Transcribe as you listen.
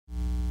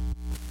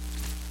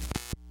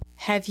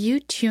Have you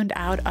tuned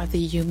out of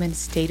the human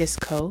status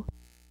quo?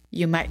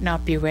 You might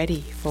not be ready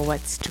for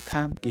what's to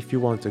come. If you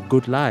want a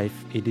good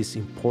life, it is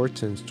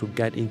important to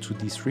get into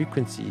these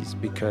frequencies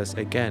because,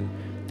 again,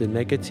 the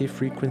negative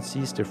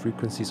frequencies, the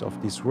frequencies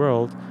of this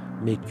world,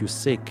 make you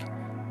sick.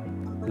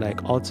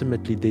 Like,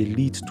 ultimately, they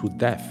lead to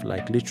death.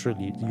 Like,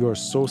 literally, you're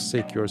so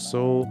sick, you're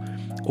so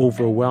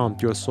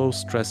overwhelmed, you're so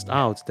stressed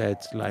out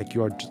that, like,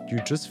 you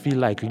just feel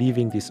like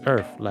leaving this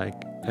earth. Like,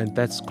 and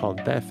that's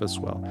called death as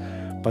well.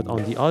 But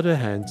on the other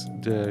hand,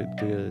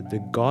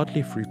 the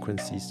godly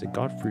frequencies, the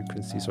God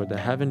frequencies or the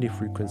heavenly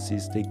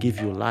frequencies, they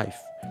give you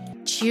life.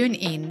 Tune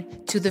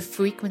in to the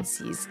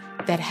frequencies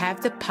that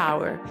have the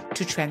power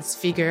to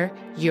transfigure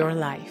your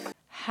life.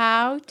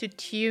 How to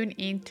tune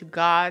into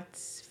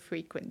God's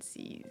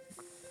frequencies.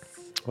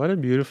 What a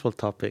beautiful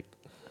topic.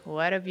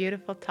 What a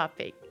beautiful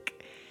topic.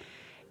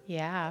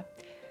 Yeah.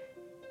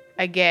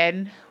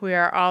 Again, we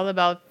are all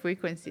about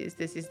frequencies.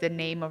 This is the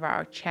name of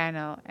our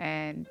channel,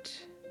 and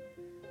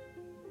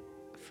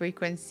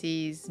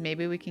frequencies,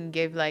 maybe we can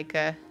give like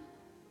a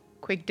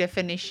quick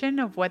definition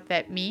of what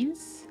that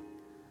means.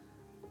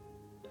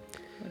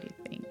 What do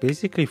you think?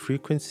 Basically,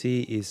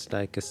 frequency is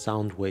like a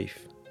sound wave.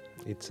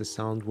 It's a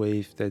sound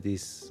wave that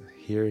is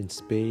here in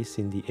space,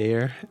 in the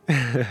air.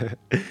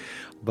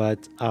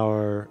 But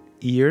our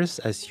ears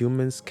as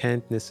humans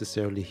can't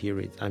necessarily hear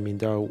it. I mean,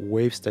 there are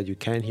waves that you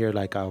can hear,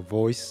 like our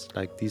voice,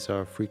 like these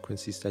are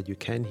frequencies that you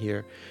can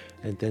hear.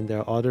 And then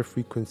there are other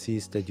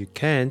frequencies that you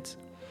can't,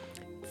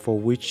 for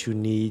which you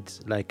need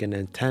like an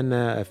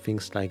antenna,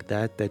 things like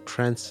that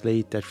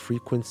translate that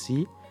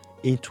frequency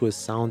into a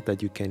sound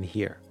that you can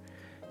hear.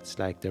 It's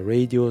like the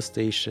radio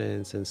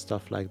stations and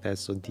stuff like that.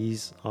 So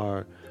these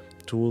are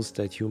tools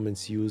that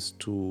humans use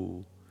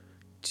to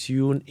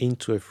tune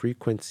into a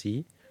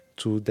frequency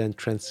to then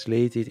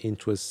translate it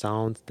into a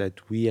sound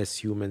that we as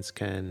humans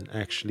can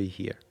actually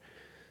hear.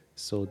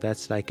 So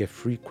that's like a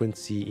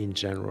frequency in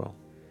general.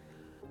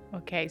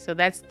 Okay, so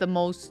that's the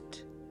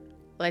most,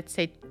 let's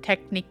say,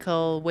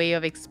 technical way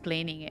of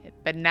explaining it.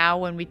 But now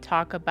when we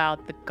talk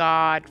about the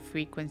God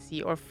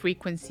frequency or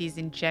frequencies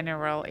in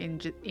general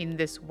in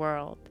this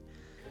world.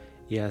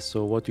 Yeah,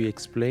 so what we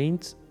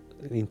explained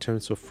in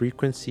terms of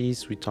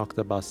frequencies, we talked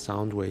about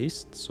sound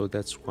waves. So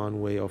that's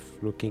one way of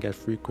looking at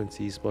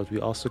frequencies, but we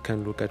also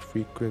can look at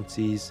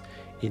frequencies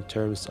in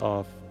terms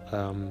of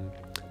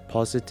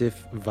positive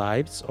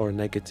vibes or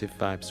negative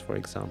vibes, for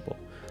example.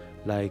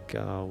 Like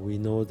we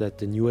know that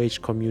the New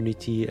Age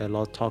community a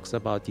lot talks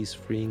about these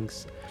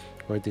things,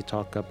 where they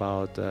talk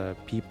about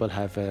people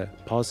have a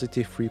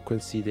positive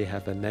frequency, they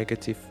have a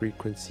negative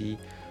frequency.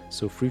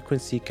 So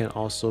frequency can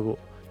also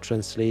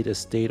translate a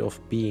state of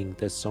being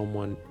that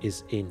someone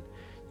is in.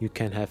 You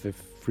can have a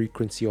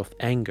frequency of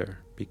anger,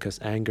 because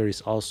anger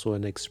is also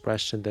an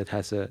expression that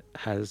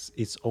has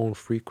its own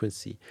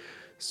frequency.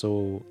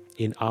 So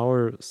in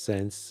our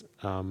sense,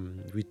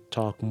 we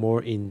talk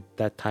more in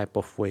that type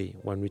of way.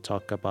 When we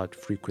talk about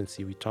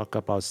frequency, we talk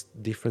about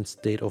different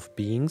state of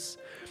beings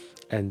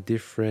and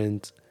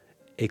different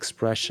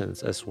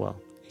expressions as well.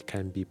 It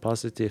can be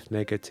positive,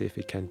 negative,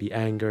 it can be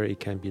anger, it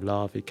can be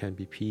love, it can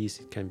be peace,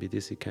 it can be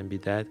this, it can be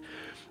that.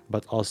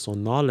 But also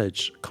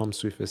knowledge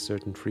comes with a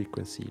certain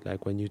frequency.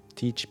 Like when you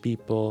teach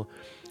people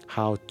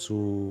how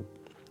to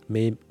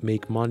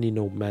make money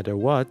no matter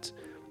what,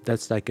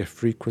 that's like a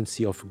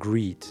frequency of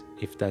greed,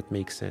 if that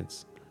makes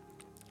sense.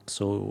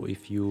 So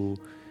if you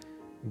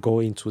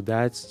go into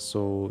that,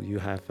 so you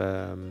have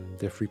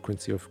the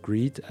frequency of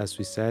greed, as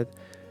we said.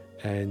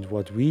 And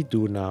what we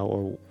do now,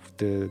 or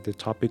the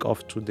topic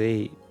of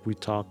today, we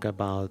talk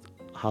about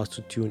how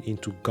to tune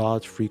into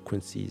God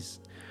frequencies.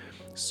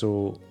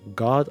 So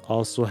God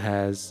also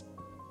has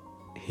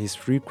his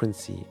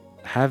frequency,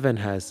 heaven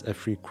has a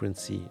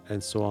frequency,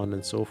 and so on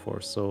and so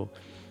forth. So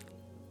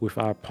with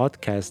our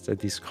podcast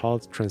that is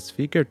called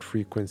Transfigured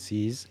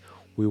Frequencies,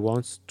 we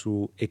want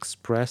to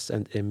express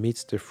and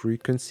emit the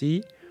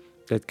frequency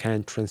that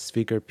can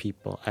transfigure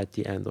people at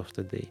the end of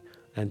the day,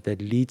 and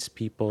that leads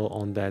people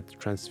on that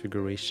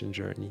transfiguration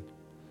journey.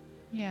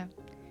 Yeah.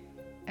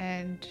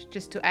 And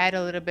just to add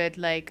a little bit,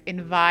 like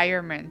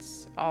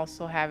environments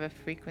also have a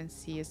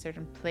frequency, a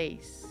certain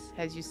place.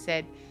 As you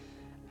said,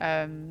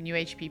 New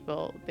Age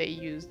people, they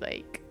use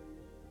like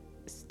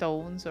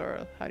stones,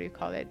 or how do you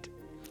call it?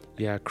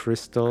 Yeah,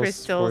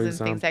 crystals For and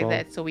example. Things like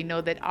that. So we know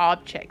that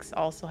objects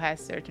also have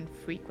certain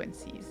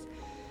frequencies.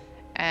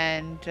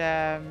 And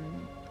yeah,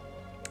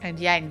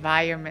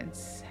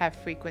 environments have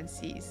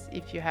frequencies.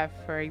 If you have,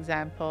 for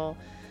example,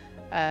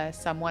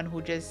 someone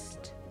who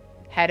just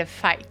had a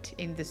fight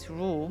in this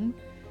room,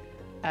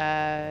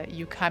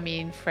 you come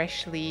in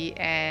freshly,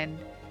 and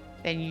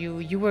then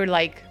you were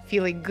like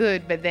feeling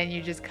good, but then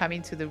you just come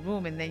into the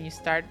room and then you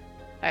start,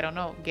 I don't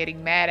know,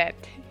 getting mad at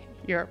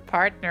your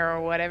partner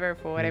or whatever,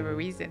 for whatever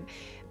reason.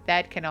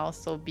 That can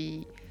also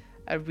be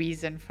a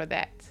reason for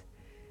that.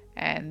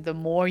 And the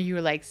more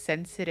you're like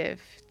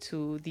sensitive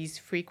to these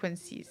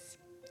frequencies,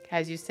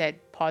 as you said,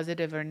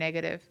 positive or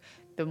negative,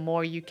 the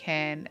more you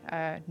can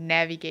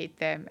navigate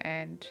them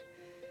and,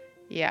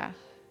 yeah,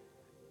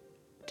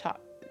 how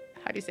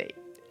do you say,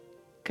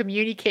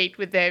 communicate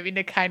with them in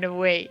a kind of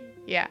way.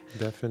 Yeah.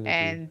 Definitely.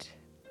 And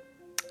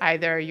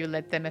either you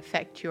let them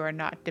affect you or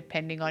not,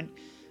 depending on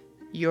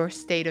your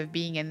state of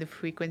being and the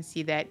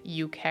frequency that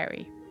you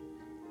carry.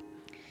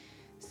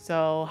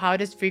 So how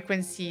does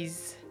frequencies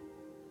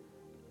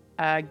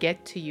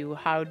get to you?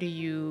 How do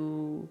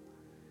you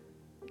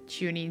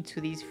tune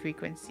into these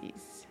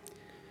frequencies?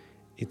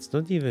 It's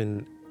not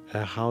even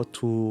how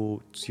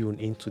to tune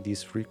into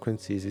these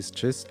frequencies. It's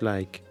just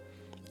like,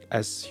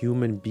 as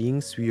human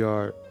beings, we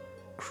are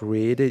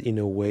created in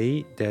a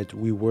way that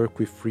we work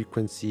with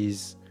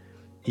frequencies,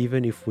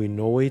 even if we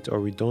know it or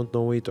we don't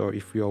know it, or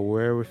if we are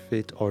aware of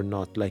it or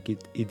not. Like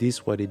it is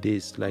what it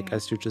is. Like,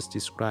 as you just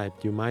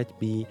described, you might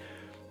be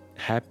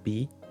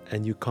happy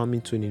and you come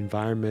into an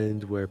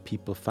environment where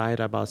people fight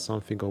about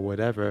something or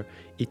whatever,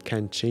 it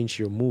can change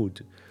your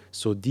mood.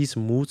 So these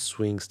mood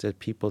swings that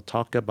people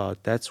talk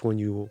about, that's when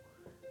you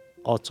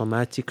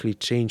automatically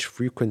change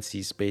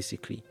frequencies,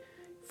 basically,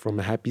 from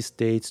a happy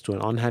state to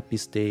an unhappy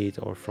state,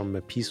 or from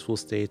a peaceful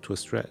state to a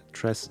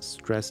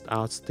stressed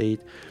out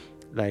state.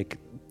 Like,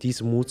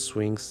 these mood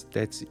swings,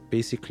 that's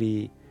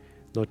basically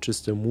not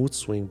just a mood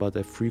swing but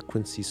a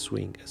frequency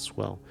swing as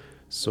well.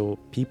 So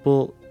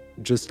people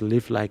just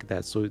live like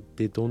that, so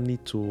they don't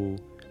need to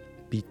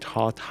be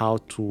taught how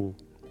to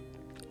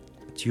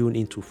tune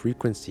into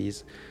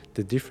frequencies.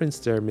 The difference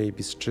there maybe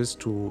is just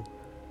to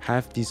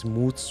have these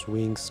mood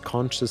swings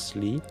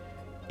consciously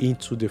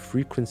into the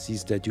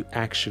frequencies that you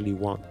actually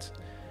want,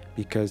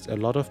 because a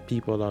lot of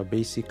people are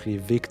basically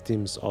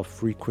victims of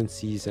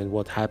frequencies and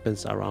what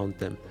happens around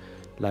them.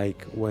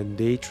 Like, when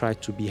they try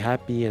to be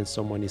happy and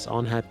someone is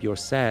unhappy or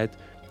sad,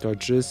 they're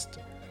just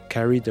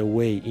carried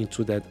away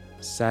into that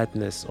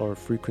sadness or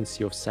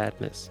frequency of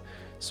sadness.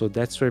 So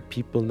that's where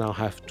people now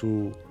have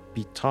to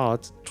be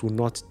taught to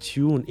not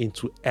tune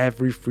into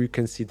every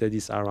frequency that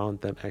is around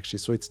them, actually.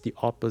 So it's the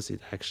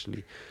opposite,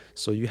 actually.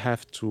 So you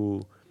have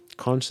to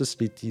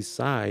consciously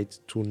decide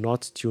to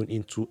not tune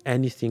into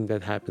anything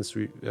that happens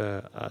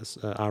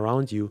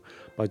around you,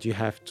 but you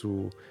have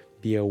to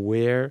be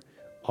aware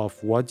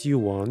of what you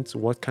want,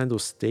 what kind of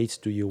state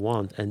do you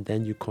want, and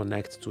then you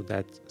connect to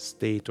that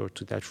state or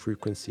to that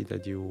frequency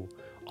that you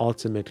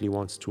ultimately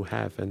want to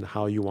have and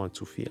how you want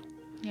to feel.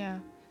 Yeah.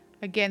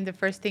 Again, the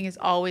first thing is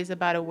always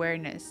about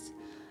awareness.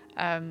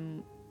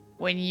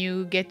 When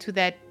you get to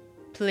that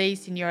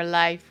place in your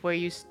life where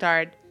you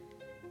start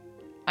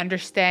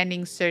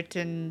understanding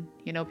certain,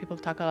 people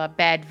talk about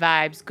bad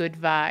vibes, good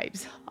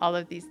vibes, all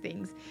of these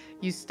things,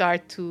 you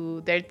start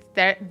to,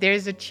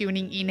 there's a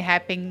tuning in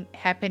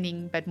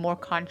happening, but more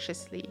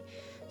consciously.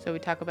 So we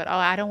talk about,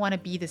 I don't want to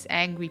be this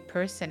angry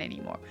person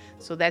anymore.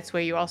 So that's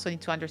where you also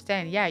need to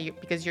understand,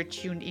 because you're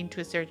tuned into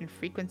a certain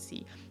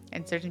frequency.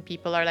 And certain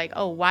people are like,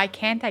 why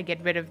can't I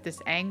get rid of this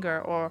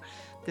anger or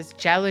this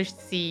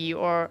jealousy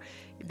or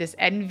this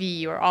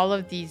envy or all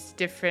of these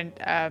different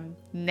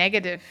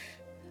negative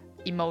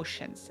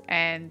emotions?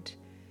 And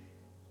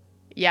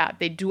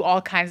they do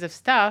all kinds of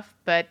stuff,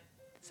 but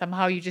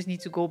somehow you just need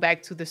to go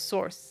back to the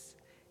source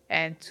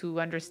and to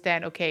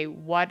understand, okay,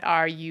 what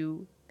are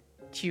you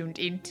tuned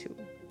into?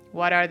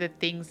 What are the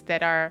things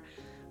that are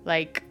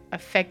like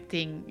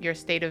affecting your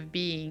state of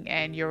being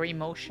and your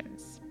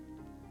emotions?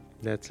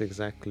 That's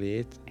exactly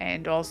it.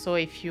 And also,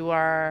 if you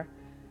are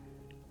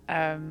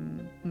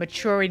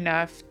mature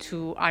enough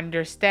to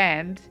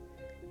understand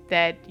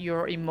that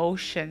your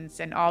emotions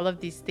and all of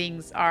these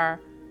things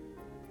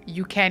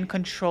you can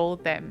control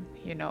them.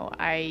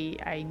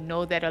 I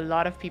know that a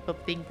lot of people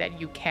think that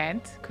you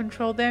can't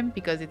control them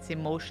because it's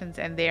emotions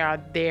and they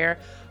are there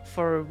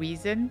for a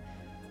reason.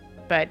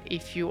 But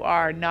if you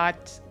are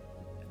not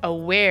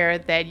aware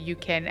that you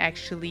can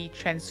actually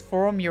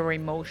transform your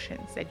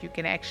emotions, that you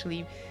can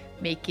actually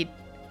make it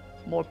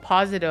more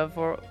positive,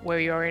 or where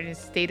you're in a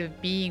state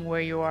of being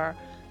where you are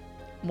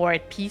more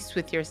at peace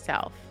with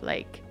yourself,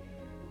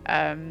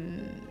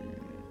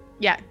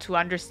 to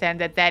understand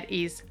that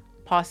is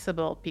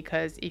possible.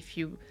 Because if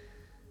you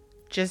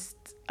just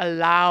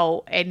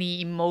allow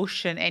any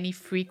emotion, any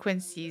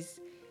frequencies,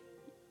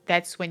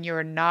 that's when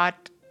you're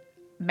not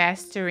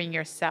mastering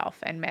yourself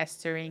and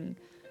mastering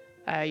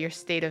your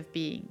state of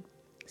being.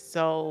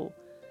 So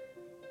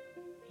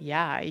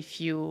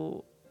if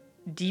you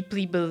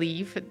deeply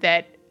believe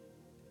that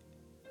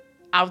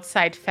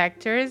outside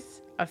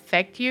factors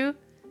affect you,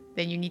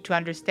 then you need to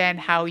understand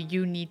how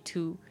you need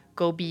to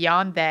go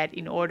beyond that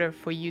in order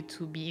for you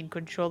to be in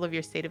control of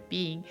your state of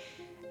being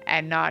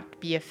and not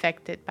be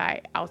affected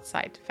by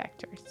outside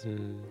factors.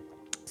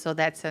 So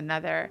that's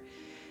another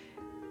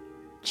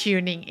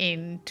tuning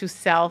in to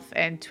self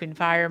and to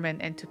environment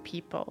and to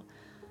people.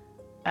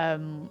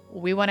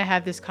 We want to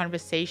have this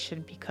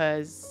conversation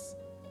because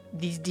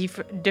these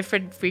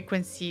different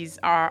frequencies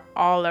are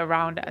all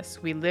around us.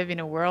 We live in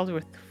a world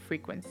with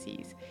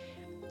frequencies.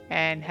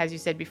 And as you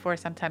said before,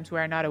 sometimes we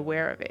are not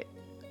aware of it,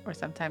 or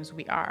sometimes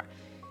we are.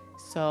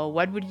 So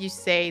what would you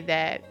say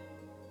that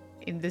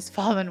in this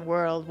fallen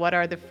world, what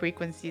are the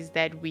frequencies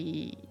that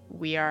we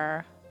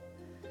are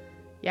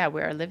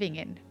living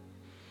in?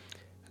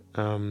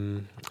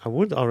 I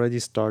would already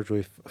start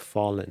with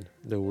fallen,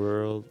 the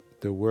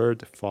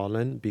word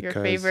fallen, Your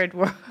because favorite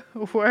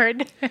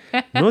word?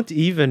 not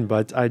even,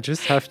 but I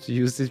just have to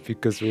use it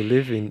because we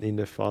live in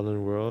the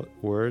fallen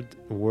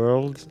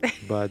world.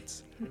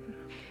 But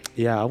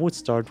yeah, I would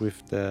start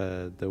with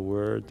the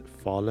word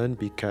fallen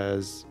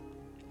because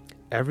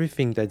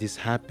everything that is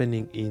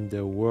happening in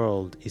the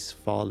world is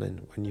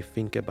fallen when you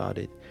think about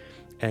it.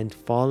 And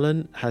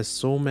fallen has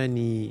so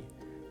many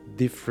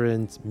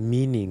different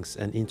meanings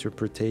and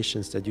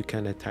interpretations that you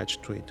can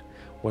attach to it.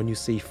 When you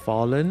say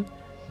fallen,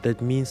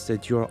 that means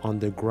that you're on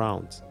the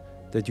ground,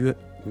 that you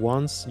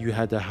once you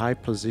had a high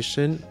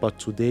position, but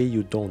today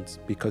you don't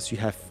because you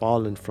have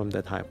fallen from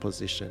that high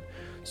position.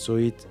 So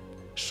it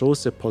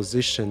shows a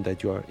position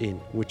that you are in,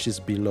 which is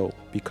below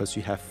because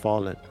you have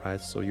fallen, right?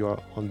 So you're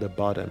on the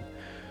bottom.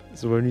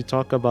 So when we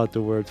talk about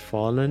the word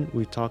fallen,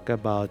 we talk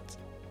about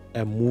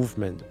a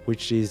movement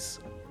which is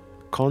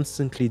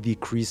constantly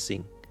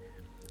decreasing.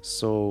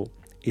 So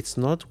it's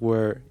not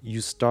where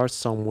you start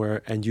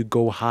somewhere and you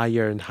go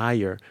higher and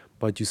higher,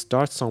 but you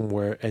start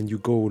somewhere and you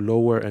go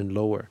lower and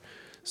lower.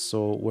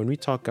 So when we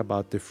talk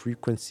about the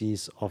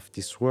frequencies of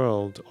this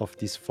world, of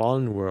this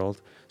fallen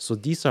world, so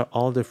these are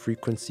all the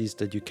frequencies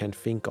that you can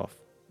think of.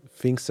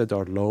 Things that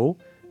are low,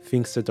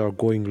 things that are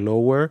going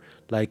lower,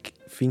 like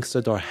things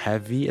that are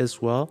heavy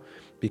as well,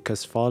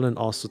 because fallen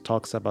also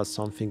talks about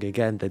something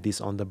again that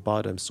is on the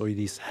bottom. So it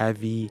is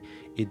heavy,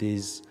 it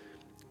is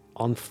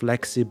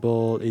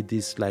unflexible, it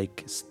is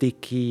like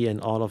sticky and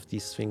all of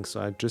these things.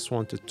 So I just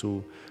wanted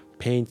to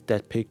paint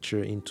that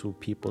picture into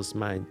people's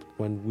mind.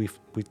 When we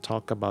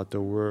talk about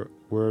the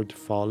word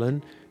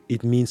fallen,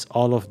 it means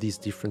all of these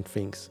different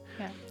things.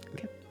 Yeah.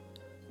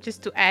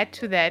 Just to add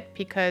to that,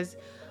 because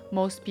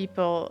most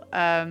people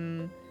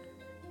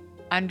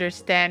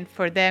understand,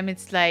 for them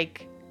it's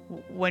like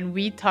when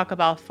we talk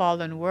about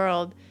fallen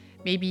world,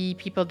 maybe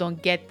people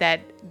don't get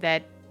that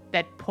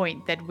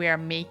point that we are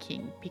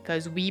making,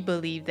 because we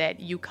believe that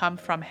you come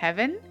from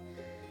heaven,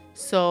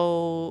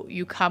 so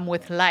you come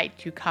with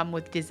light, you come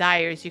with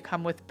desires, you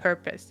come with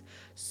purpose.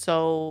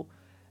 So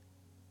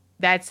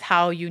that's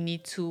how you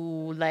need to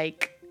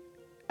like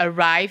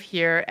arrive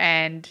here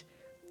and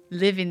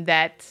live in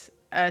that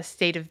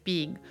state of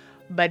being.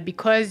 But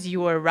because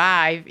you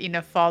arrive in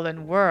a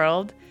fallen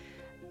world,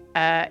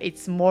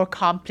 it's more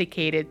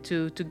complicated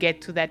to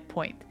get to that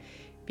point,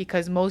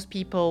 because most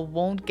people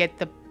won't get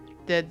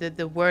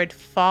the word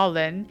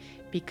fallen,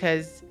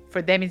 because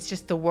for them it's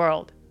just the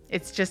world,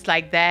 it's just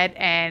like that,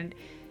 and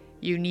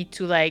you need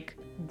to like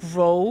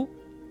grow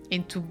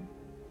into,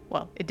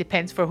 well, it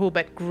depends for who,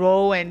 but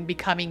grow and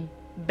becoming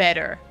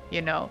better,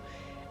 you know.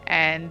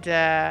 And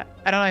I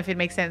don't know if it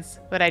makes sense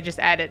what I just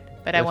added,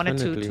 but I wanted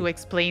to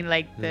explain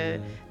like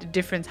the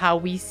difference, how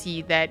we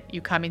see that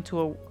you come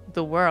into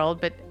the world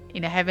but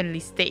in a heavenly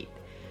state.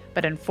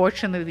 But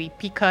unfortunately,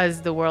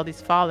 because the world is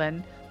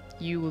fallen,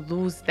 you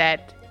lose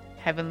that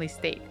heavenly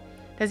state.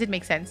 Does it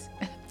make sense?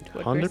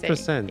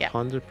 100%, yeah.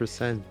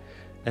 100%.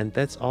 And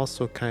that's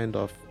also kind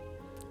of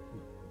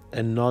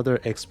another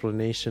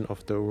explanation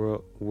of the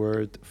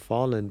word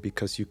fallen,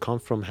 because you come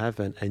from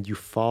heaven and you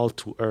fall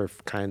to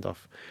earth, kind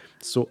of.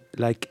 So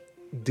like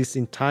this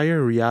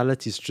entire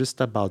reality is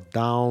just about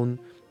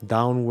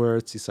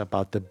downwards. It's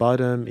about the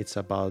bottom. It's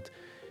about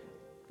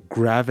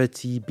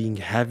gravity being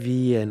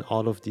heavy and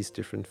all of these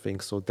different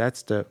things. So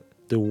that's the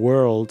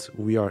world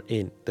we are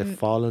in, the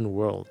fallen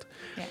world.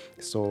 Yeah.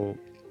 So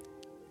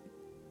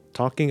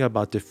talking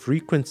about the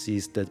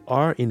frequencies that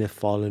are in a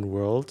fallen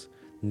world,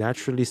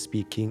 naturally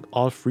speaking,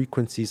 all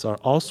frequencies are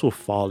also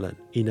fallen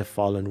in a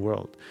fallen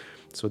world.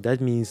 So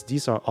that means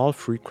these are all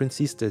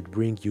frequencies that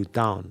bring you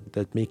down,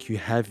 that make you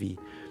heavy,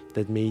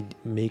 that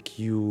make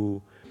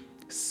you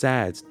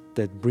sad,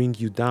 that bring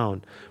you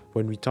down.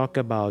 When we talk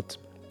about,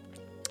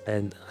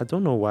 and I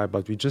don't know why,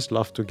 but we just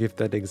love to give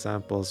that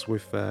examples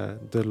with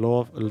the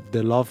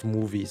love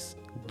movies,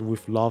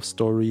 with love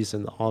stories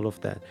and all of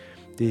that.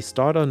 They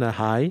start on a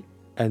high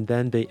and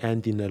then they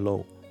end in a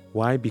low.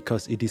 Why?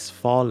 Because it is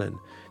fallen,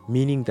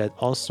 meaning that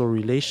also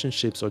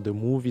relationships or the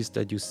movies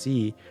that you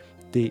see,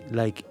 they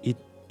like it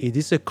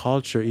is a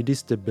culture, it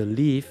is the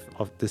belief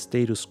of the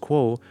status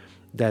quo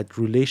that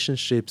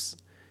relationships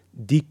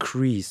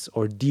decrease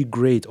or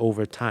degrade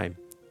over time.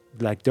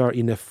 Like they are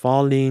in a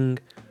falling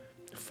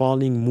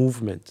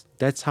movement.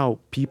 That's how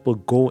people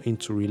go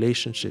into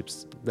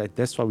relationships. Like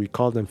that's why we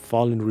call them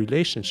fallen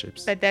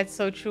relationships. But that's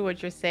so true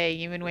what you're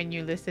saying. Even when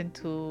you listen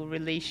to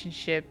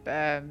relationship,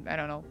 I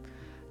don't know,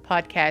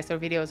 podcasts or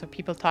videos of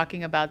people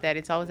talking about that,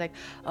 it's always like,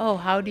 oh,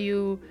 how do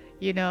you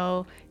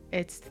know,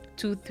 it's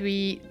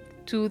three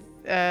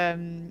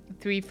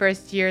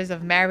first years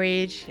of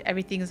marriage,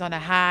 everything is on a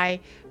high,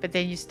 but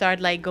then you start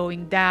like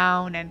going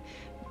down, and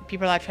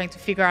people are trying to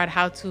figure out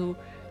how to,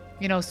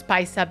 you know,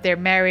 spice up their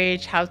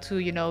marriage, how to,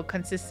 you know,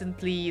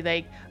 consistently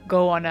like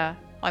go on a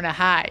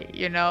high,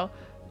 you know.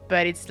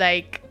 But it's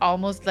like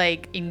almost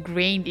like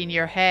ingrained in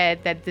your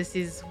head that this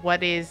is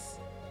what is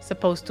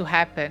supposed to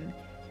happen.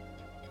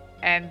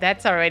 And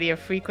that's already a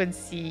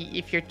frequency.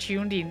 If you're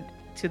tuned in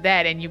to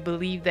that and you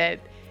believe that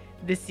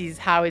this is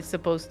how it's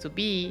supposed to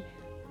be,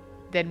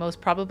 then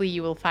most probably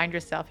you will find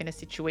yourself in a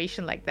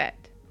situation like that.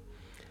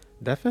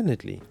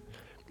 Definitely.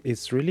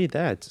 It's really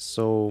that.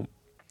 So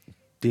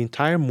the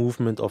entire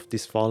movement of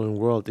this fallen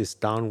world is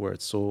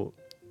downwards. So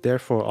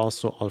therefore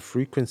also all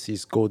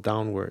frequencies go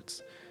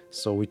downwards.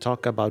 So we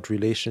talk about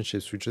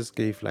relationships. We just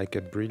gave like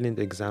a brilliant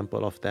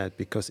example of that,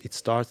 because it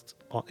starts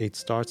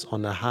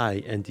on a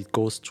high and it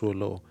goes to a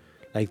low.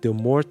 Like the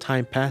more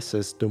time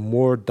passes, the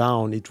more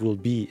down it will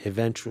be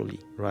eventually,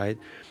 right?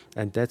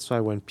 And that's why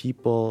when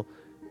people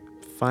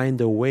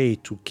find a way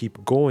to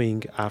keep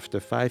going after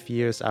 5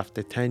 years,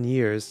 after 10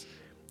 years,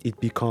 it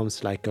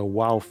becomes like a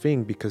wow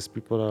thing, because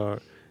people are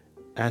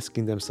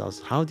asking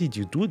themselves, how did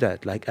you do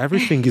that? Like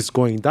everything is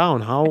going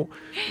down. How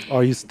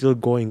are you still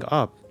going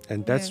up? And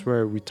Yeah. that's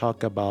where we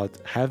talk about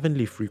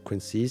heavenly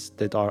frequencies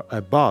that are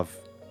above,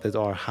 that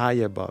are high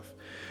above.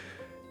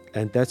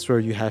 And that's where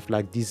you have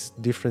like these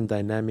different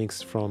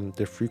dynamics from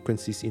the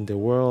frequencies in the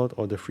world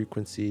or the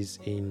frequencies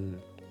in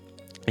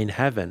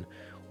heaven.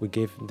 We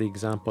gave the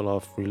example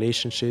of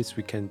relationships.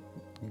 We can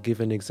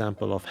give an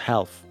example of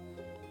health.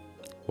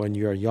 When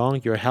you're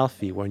young, you're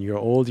healthy. When you're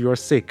old, you're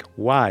sick.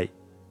 Why?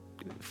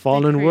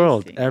 Fallen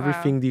world, Decreasing. Wow.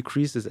 everything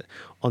decreases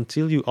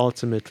until you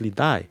ultimately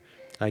die.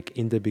 Like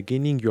in the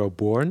beginning, you're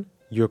born,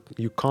 you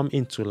come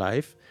into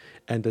life,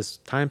 and as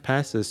time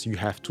passes, you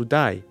have to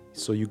die.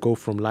 So you go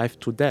from life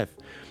to death.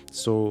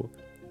 So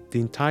the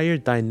entire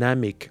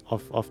dynamic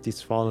of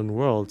this fallen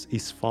world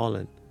is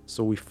fallen.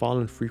 So we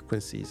fallen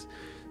frequencies.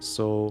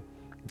 So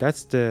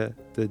that's the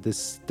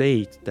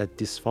state that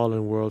this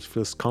fallen world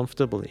feels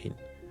comfortable in.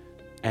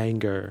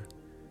 Anger,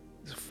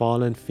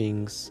 fallen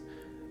things,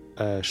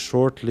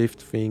 short-lived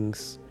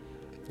things,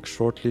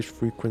 short-lived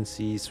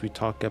frequencies. We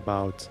talk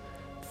about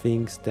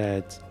things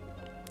that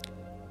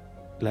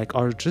like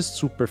are just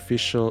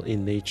superficial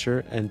in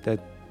nature and that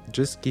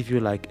just give you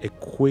like a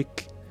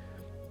quick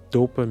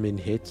dopamine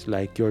hit,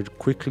 like you're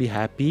quickly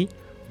happy,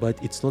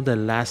 but it's not a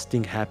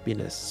lasting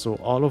happiness. So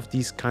all of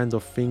these kinds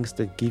of things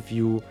that give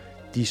you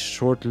these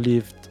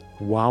short-lived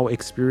wow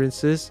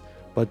experiences,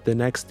 but the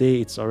next day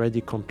it's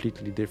already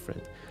completely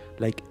different.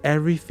 Like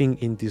everything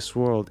in this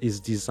world is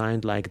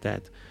designed like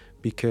that,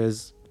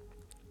 because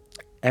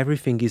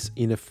everything is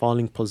in a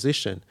falling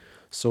position.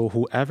 So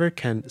whoever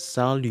can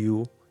sell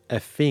you a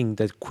thing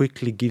that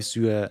quickly gives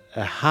you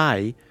a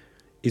high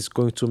is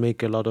going to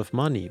make a lot of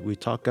money. We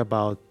talk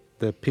about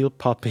the pill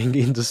popping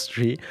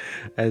industry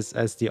as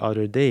the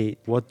other day.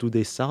 What do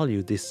they sell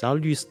you? They sell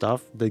you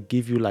stuff that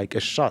give you like a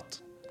shot,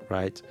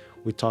 right?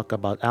 We talk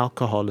about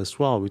alcohol as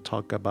well. We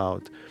talk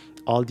about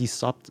all these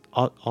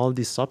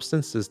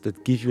substances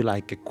that give you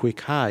like a quick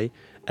high,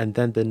 and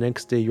then the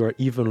next day you're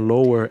even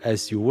lower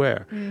as you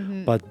were.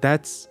 But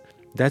that's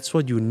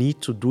what you need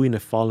to do in a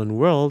fallen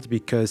world,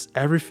 because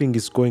everything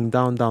is going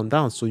down, down,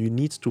 down. So you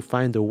need to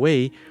find a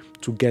way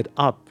to get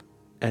up.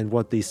 And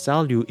what they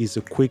sell you is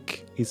a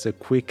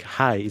quick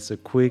high, it's a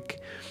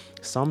quick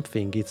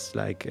something. It's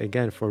like,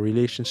 again, for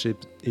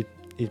relationships,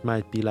 it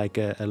might be like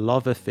a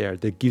love affair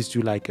that gives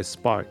you like a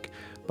spark.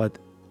 But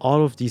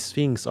all of these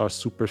things are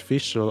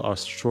superficial, are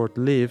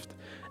short-lived,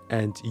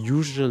 and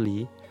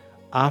usually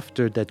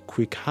after that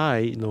quick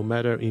high, no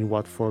matter in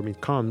what form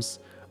it comes,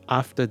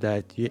 after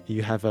that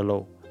you have a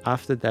low.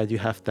 After that you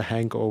have the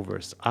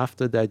hangovers.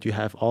 After that you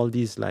have all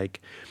these,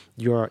 like,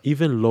 you're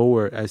even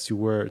lower as you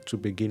were to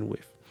begin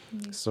with.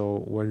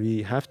 So when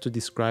we have to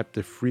describe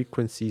the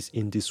frequencies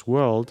in this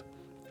world,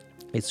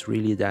 it's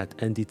really that.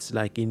 And it's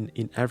like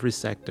in every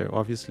sector.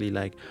 Obviously,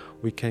 like,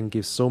 we can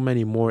give so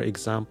many more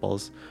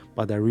examples,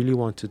 but I really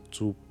wanted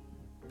to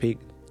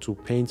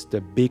paint the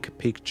big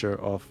picture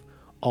of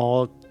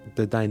all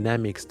the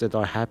dynamics that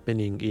are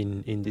happening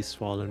in this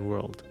fallen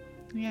world.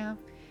 Yeah.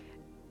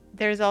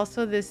 There's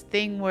also this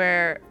thing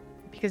where,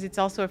 because it's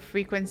also a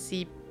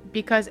frequency,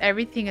 because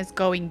everything is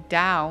going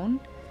down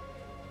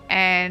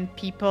and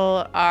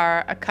people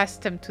are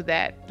accustomed to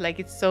that. Like,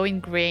 it's so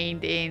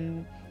ingrained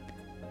in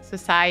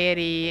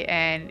society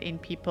and in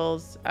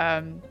people's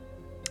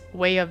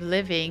way of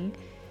living,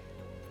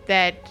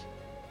 that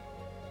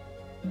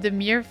the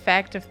mere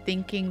fact of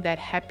thinking that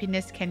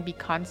happiness can be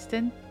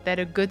constant, that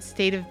a good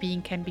state of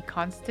being can be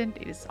constant,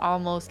 is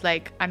almost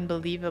like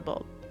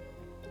unbelievable.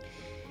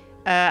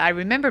 I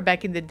remember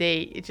back in the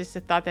day, it's just a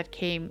thought that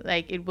came,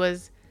 like, it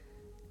was,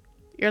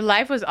 your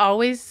life was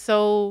always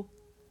so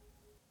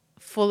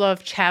full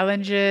of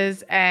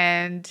challenges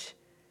and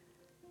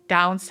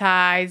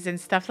downsides and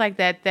stuff like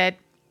that, that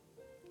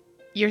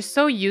you're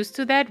so used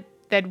to that,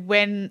 that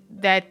when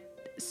that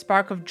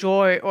spark of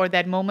joy or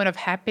that moment of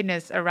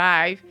happiness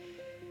arrive,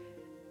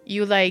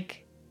 you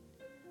like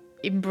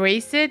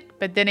embrace it,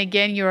 but then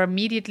again you're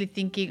immediately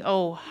thinking,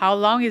 oh, how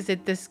long is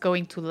this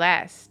going to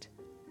last?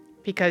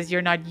 Because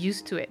you're not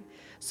used to it.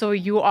 So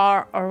you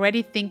are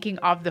already thinking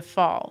of the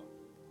fall.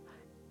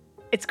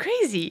 It's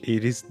crazy.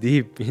 It is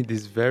deep. It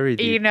is very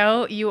deep. You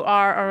know, you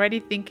are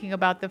already thinking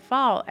about the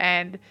fall,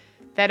 and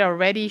that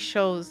already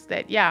shows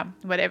that, yeah,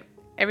 whatever,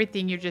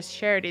 everything you just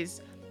shared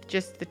is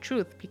just the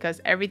truth, because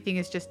everything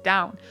is just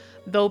down.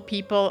 Though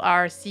people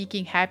are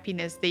seeking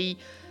happiness, they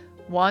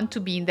want to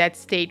be in that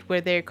state where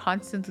they're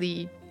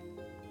constantly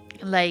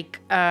like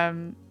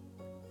in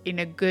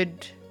a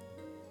good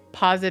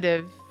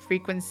positive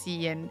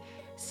frequency and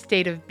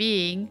state of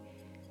being,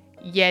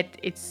 yet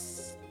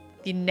it's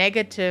the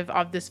negative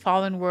of this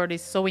fallen world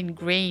is so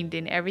ingrained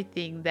in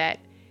everything that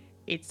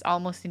it's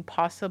almost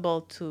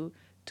impossible to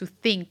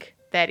think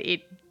that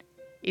it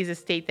is a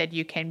state that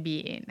you can be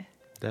in.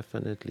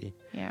 Definitely.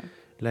 Yeah.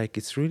 Like,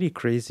 it's really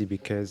crazy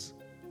because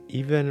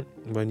even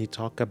when you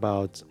talk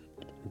about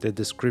the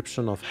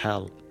description of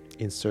hell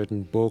in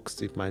certain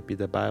books, it might be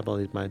the Bible,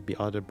 it might be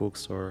other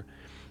books, or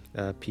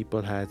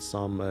people had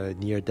some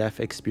near-death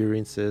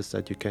experiences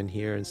that you can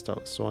hear and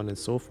stuff, so on and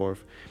so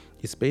forth.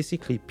 It's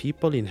basically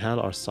people in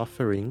hell are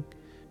suffering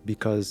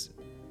because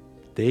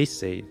they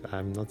say,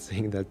 I'm not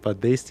saying that,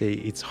 but they say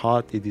it's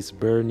hot, it is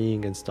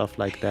burning and stuff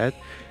like that.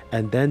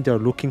 And then they're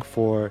looking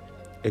for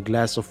a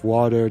glass of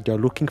water, they're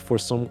looking for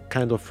some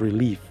kind of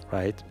relief,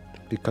 right?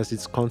 Because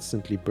it's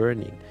constantly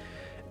burning.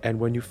 And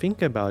when you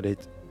think about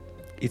it,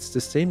 it's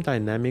the same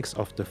dynamics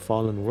of the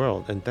fallen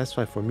world. And that's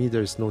why for me,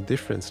 there's no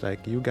difference.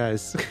 Like, you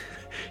guys,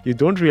 you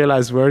don't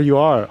realize where you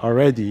are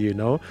already, you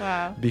know?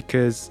 Wow.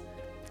 Because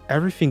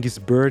everything is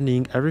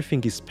burning,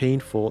 everything is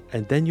painful.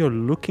 And then you're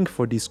looking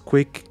for these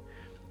quick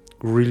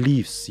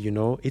reliefs, you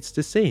know? It's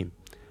the same.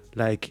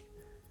 Like,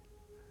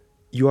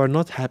 you are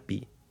not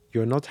happy.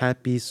 You're not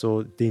happy,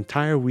 so the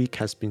entire week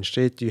has been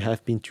shit. You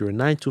have been to your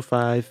 9 to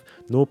 5,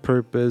 no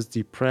purpose,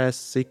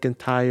 depressed, sick and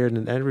tired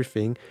and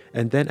everything.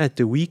 And then at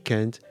the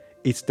weekend,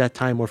 it's that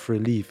time of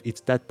relief.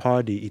 It's that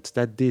party. It's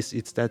that this.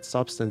 It's that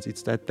substance.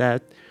 It's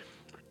that.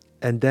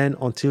 And then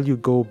until you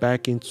go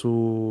back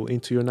into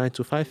your 9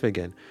 to 5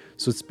 again.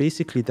 So it's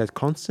basically that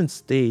constant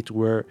state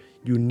where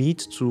you need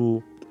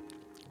to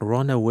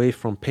run away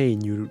from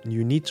pain. You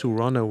need to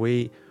run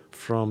away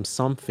from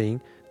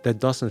something that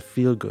doesn't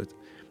feel good.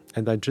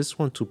 And I just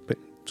want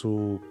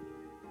to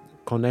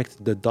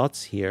connect the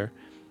dots here,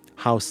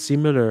 how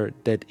similar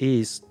that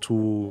is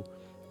to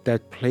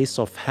that place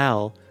of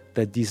hell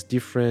that these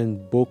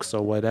different books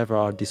or whatever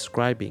are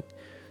describing.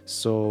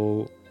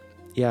 So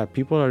yeah,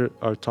 people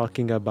are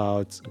talking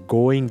about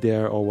going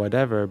there or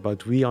whatever,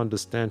 but we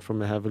understand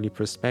from a heavenly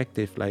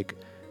perspective, like,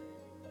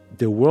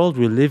 the world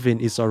we live in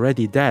is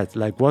already that.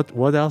 Like,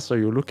 what else are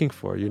you looking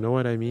for? You know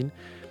what I mean?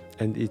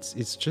 And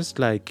it's just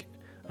like,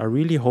 I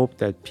really hope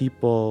that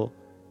people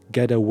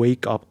get a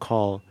wake-up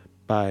call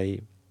by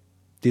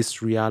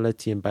this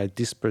reality and by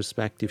this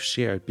perspective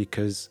shared,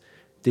 because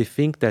they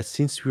think that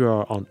since we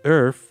are on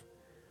earth,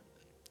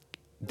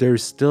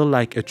 there's still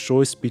like a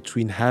choice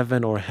between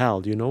heaven or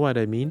hell. You know what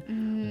I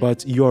mean?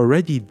 But you're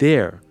already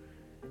there.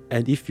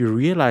 And if you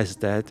realize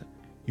that,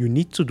 you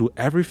need to do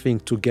everything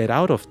to get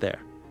out of there,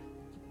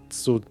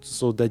 so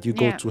that you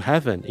go to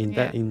heaven in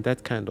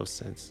that kind of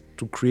sense,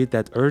 to create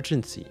that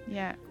urgency.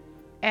 Yeah.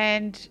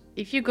 And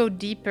if you go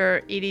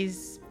deeper, it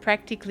is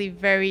practically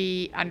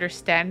very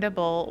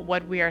understandable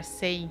what we are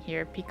saying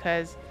here,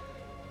 because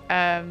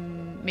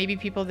maybe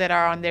people that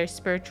are on their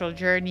spiritual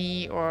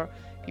journey, or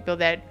people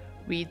that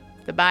read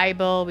the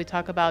Bible, we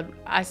talk about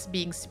us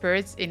being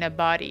spirits in a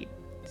body.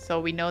 So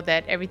we know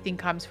that everything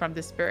comes from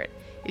the spirit.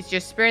 It's your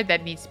spirit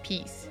that needs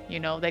peace, you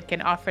know, that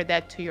can offer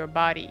that to your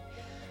body.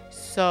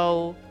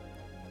 So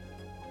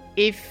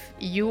if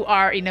you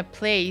are in a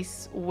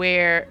place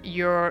where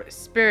your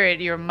spirit,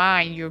 your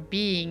mind, your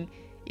being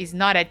is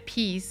not at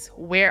peace,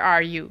 where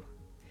are you?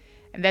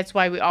 And that's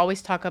why we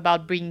always talk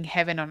about bringing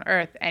heaven on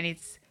earth. And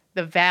it's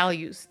the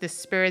values, the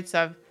spirits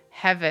of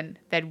heaven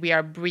that we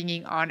are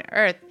bringing on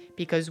earth,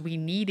 because we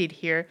need it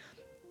here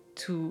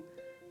to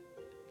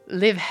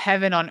live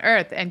heaven on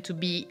earth and to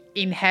be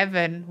in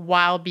heaven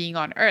while being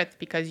on earth,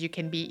 because you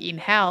can be in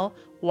hell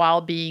while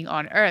being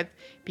on earth,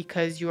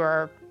 because you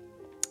are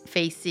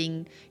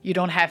facing, you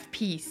don't have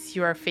peace,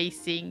 you are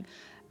facing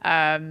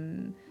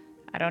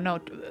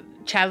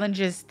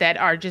challenges that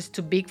are just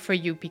too big for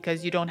you,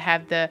 because you don't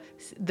have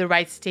the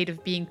right state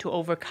of being to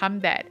overcome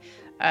that.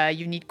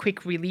 You need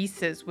quick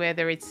releases,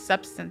 whether it's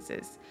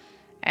substances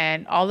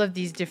and all of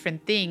these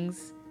different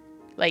things.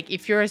 Like,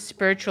 if you're a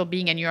spiritual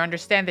being and you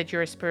understand that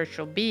you're a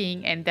spiritual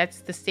being and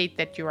that's the state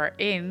that you are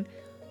in,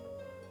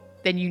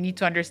 then you need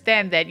to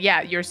understand that,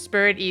 yeah, your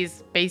spirit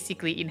is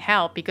basically in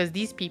hell, because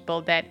these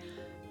people that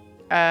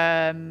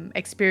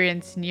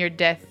experience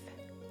near-death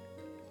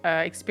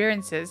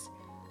experiences,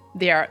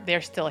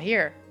 they're still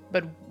here.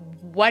 But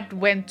what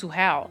went to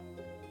hell?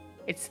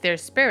 It's their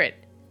spirit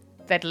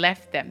that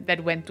left them,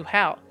 that went to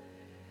hell.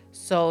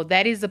 So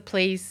that is a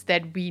place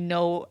that we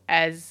know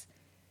as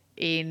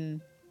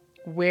in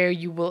where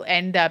you will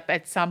end up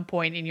at some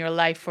point in your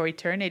life for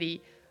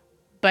eternity.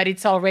 But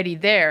it's already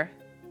there,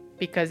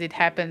 because it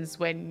happens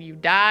when you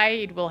die.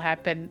 It will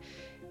happen,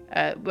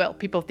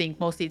 people think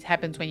mostly it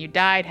happens when you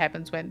die. It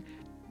happens when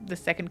the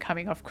second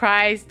coming of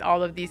Christ,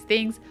 all of these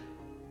things.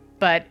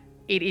 But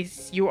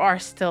you are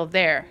still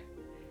there.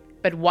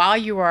 But while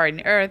you are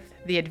on earth,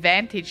 the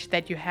advantage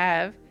that you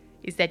have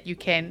is that you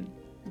can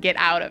get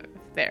out of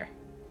there,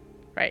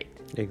 right?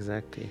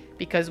 Exactly.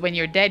 Because when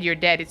you're dead,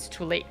 it's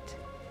too late.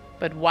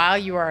 But while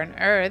you are on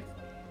earth,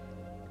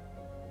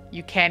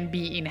 you can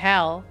be in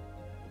hell,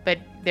 but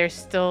there's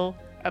still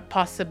a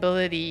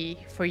possibility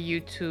for you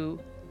to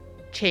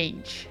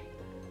change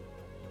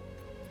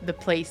the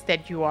place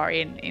that you are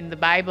in. In the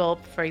Bible,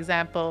 for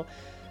example,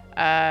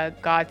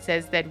 God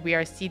says that we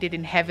are seated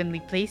in heavenly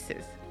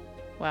places.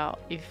 Well,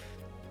 if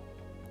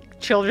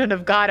children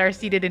of God are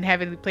seated in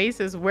heavenly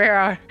places, where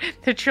are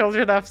the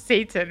children of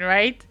Satan,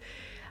 right?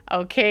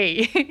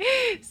 Okay.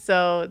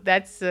 So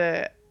that's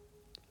a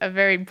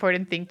very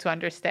important thing to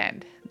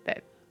understand.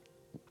 That,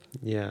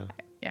 Yeah,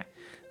 yeah.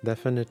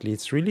 definitely.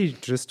 It's really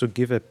just to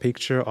give a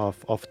picture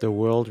of the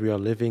world we are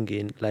living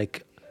in.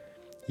 Like,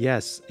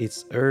 yes,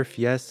 it's earth,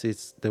 yes,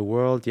 it's the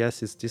world,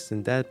 yes, it's this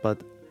and that,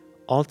 but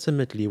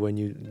ultimately, when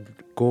you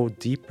go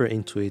deeper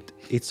into it,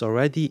 it's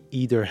already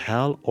either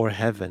hell or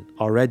heaven,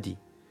 already.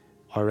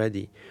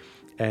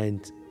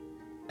 And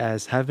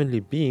as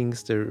heavenly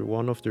beings,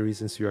 one of the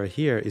reasons we are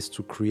here is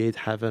to create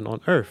heaven on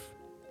earth,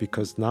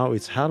 because now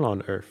it's hell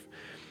on earth.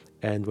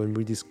 And when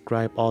we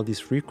describe all these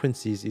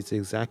frequencies, it's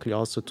exactly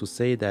also to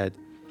say that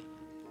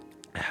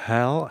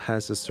hell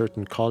has a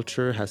certain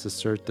culture, has a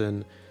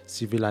certain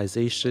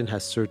civilization,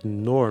 has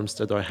certain norms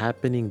that are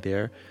happening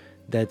there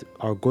that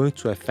are going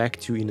to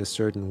affect you in a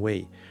certain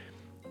way.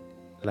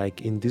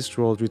 Like in this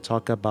world, we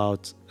talk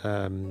about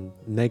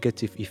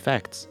negative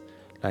effects.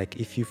 Like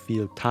if you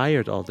feel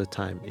tired all the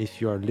time, if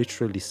you are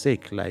literally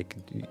sick, like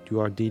you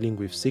are dealing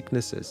with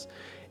sicknesses,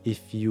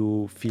 if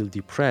you feel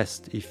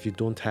depressed, if you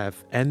don't have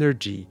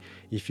energy,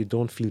 if you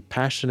don't feel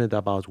passionate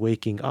about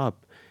waking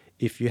up,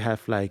 if you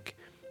have like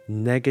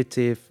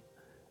negative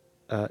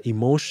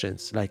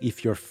emotions, like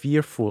if you're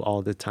fearful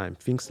all the time,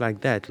 things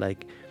like that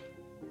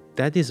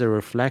is a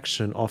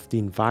reflection of the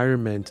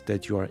environment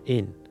that you are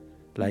in.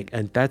 Like,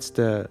 and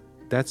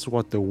that's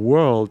what the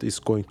world is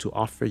going to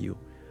offer you.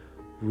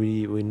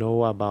 We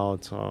know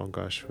about, oh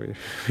gosh,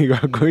 we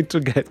are going to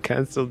get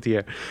canceled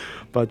here,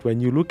 but when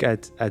you look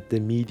at the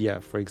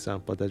media, for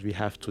example, that we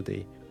have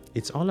today,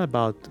 it's all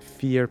about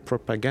fear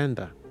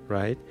propaganda,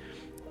 right?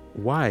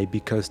 Why?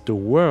 Because the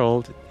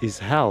world is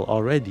hell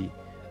already,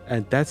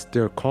 and that's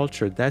their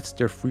culture, that's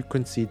their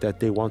frequency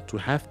that they want to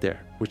have there,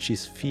 which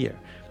is fear,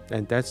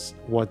 and that's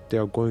what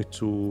they're going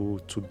to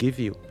give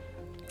you.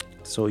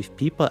 So if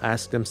people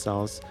ask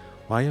themselves,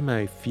 why am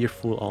I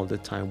fearful all the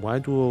time? Why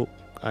do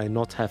I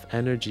not have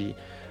energy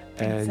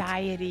and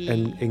Anxiety.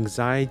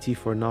 anxiety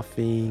for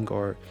nothing,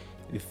 or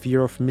the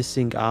fear of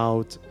missing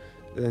out,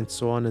 and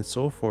so on and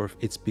so forth?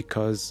 It's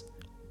because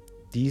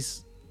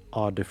these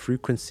are the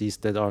frequencies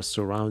that are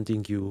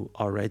surrounding you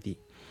already.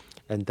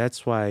 And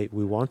that's why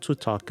we want to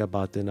talk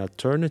about an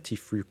alternative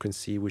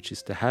frequency, which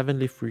is the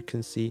heavenly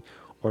frequency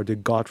or the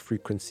God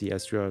frequency,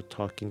 as we are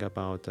talking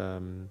about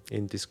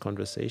in this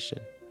conversation.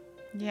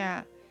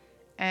 Yeah.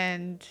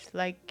 And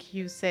like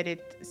you said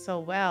it so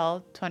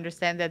well, to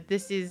understand that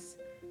this is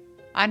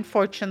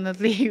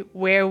unfortunately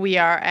where we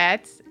are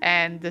at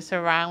and the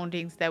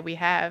surroundings that we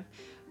have.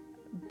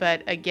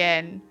 But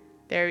again,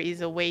 there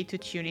is a way to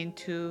tune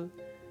into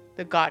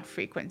the God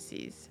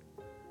frequencies.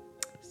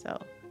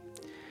 So,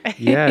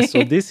 Yeah,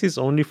 so this is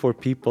only for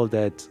people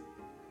that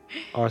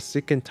are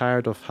sick and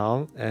tired of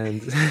hell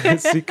and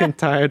sick and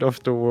tired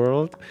of the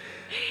world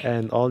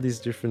and all these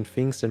different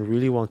things, and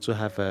really want to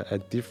have a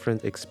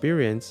different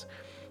experience.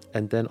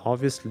 And then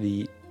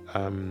obviously,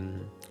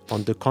 on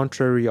the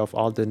contrary of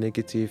all the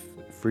negative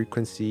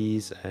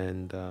frequencies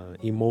and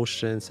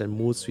emotions and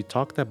moods we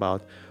talked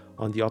about,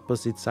 on the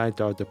opposite side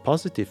there are the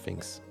positive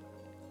things,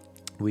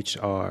 which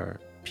are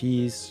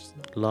peace,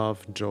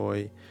 love,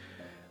 joy,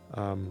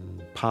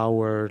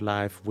 power,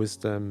 life,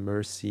 wisdom,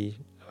 mercy,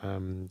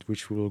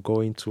 which we will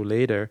go into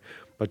later.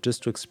 But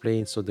just to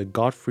explain, so the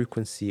God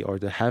frequency or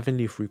the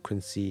heavenly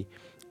frequency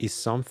is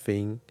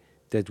something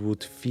that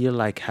would feel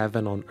like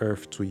heaven on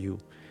earth to you.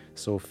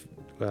 So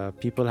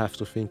people have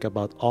to think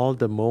about all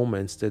the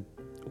moments that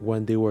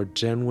when they were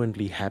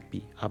genuinely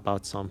happy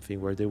about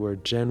something, where they were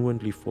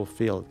genuinely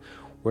fulfilled,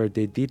 where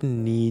they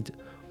didn't need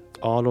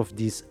all of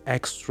these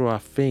extra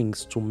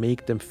things to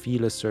make them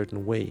feel a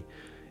certain way.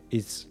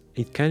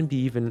 It can be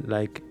even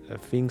like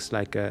things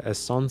like a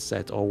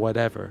sunset or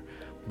whatever,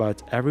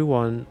 but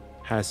everyone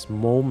has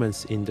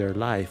moments in their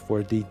life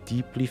where they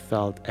deeply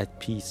felt at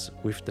peace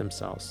with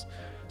themselves.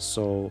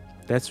 So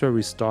that's where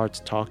we start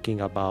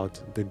talking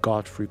about the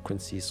God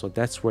frequency. So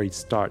that's where it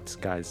starts,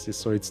 guys.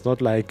 So it's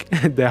not like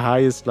the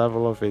highest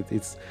level of it.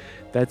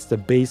 That's the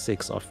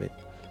basics of it.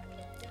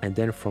 And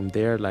then from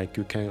there, like,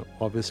 you can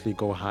obviously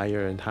go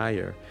higher and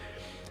higher.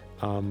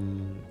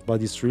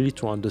 But it's really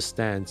to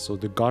understand. So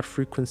the God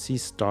frequency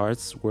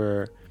starts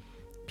where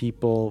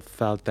people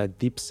felt that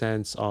deep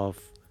sense of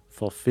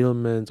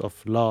fulfillment, of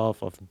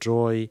love, of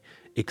joy,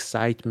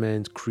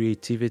 excitement,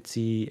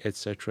 creativity,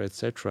 etc.,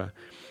 etc.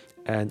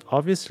 And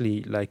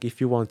obviously, like,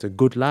 if you want a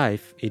good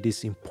life, it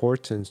is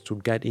important to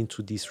get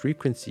into these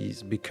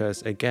frequencies,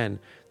 because again,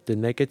 the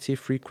negative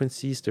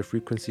frequencies, the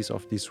frequencies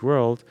of this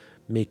world,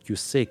 make you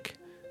sick.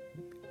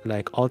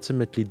 Like,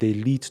 ultimately they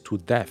lead to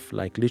death.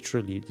 Like,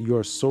 literally,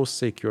 you're so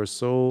sick, you're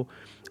so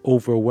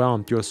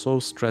overwhelmed, you're so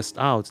stressed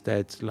out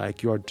that,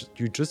 like, you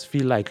just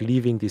feel like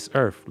leaving this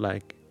earth.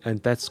 Like,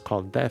 and that's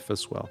called death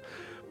as well.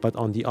 But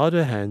on the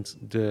other hand,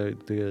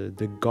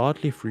 the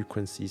godly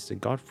frequencies, the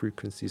God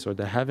frequencies or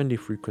the heavenly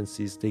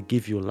frequencies, they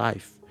give you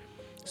life.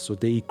 So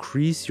they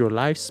increase your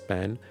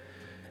lifespan.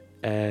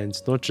 And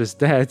not just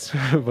that,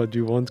 but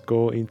we won't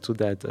go into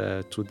that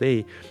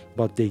today,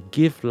 but they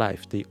give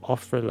life, they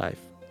offer life.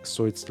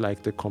 So it's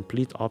like the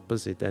complete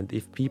opposite. And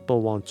if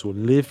people want to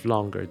live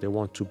longer, they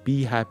want to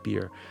be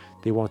happier,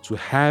 they want to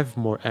have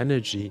more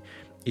energy,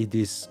 it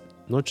is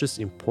not just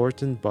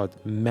important,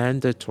 but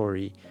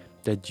mandatory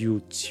that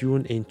you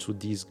tune into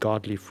these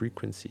godly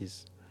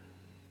frequencies.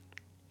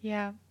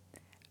 Yeah.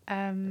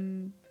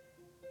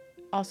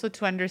 Also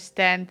to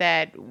understand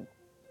that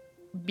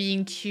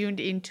being tuned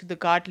into the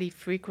godly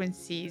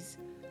frequencies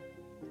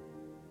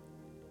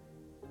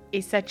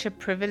is such a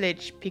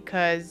privilege,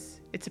 because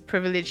it's a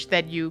privilege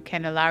that you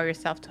can allow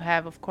yourself to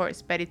have, of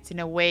course, but it's in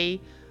a way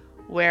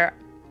where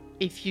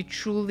if you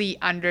truly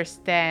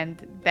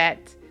understand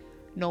that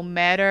no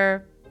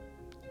matter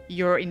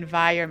your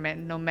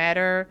environment, no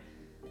matter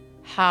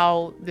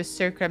how the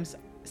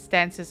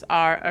circumstances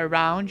are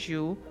around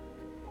you,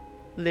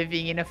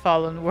 living in a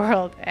fallen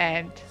world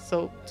and,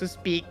 so to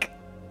speak,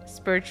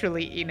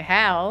 spiritually in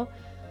hell,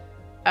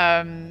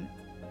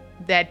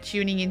 that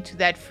tuning into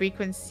that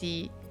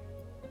frequency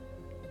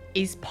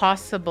is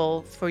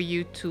possible for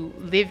you to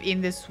live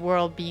in this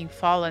world being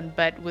fallen,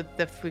 but with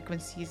the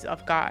frequencies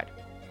of God.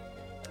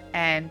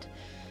 And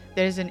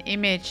there's an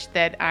image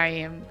that I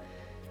am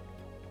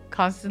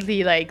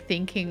constantly like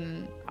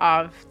thinking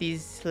of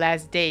these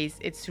last days.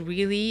 It's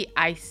really,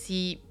 I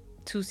see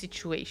two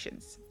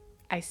situations.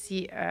 I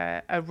see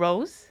a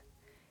rose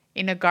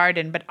in a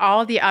garden, but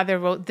all the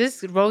other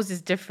this rose is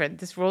different.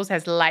 This rose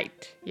has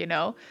light,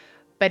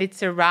 but it's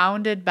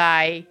surrounded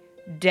by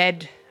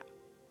dead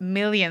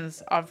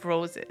millions of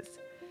roses.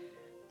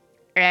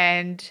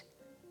 And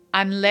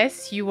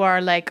unless you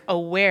are like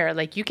aware,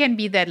 like you can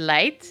be that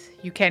light,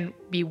 you can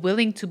be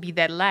willing to be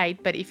that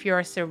light, but if you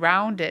are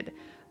surrounded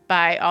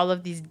by all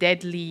of these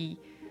deadly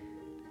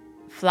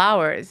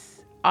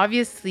flowers,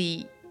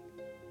 obviously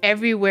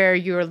everywhere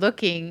you're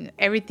looking,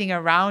 everything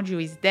around you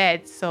is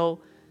dead.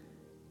 So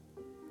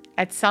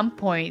at some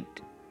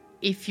point,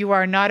 if you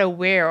are not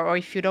aware, or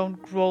if you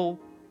don't grow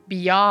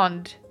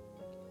beyond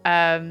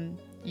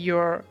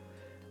your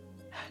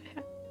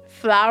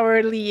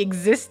flowery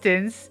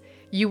existence,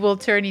 you will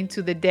turn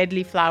into the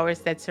deadly flowers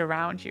that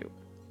surround you.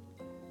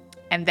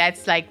 And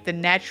that's like the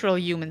natural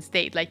human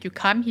state. Like you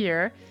come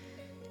here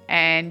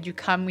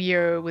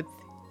with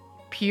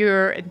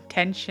pure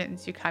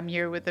intentions. You come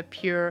here with a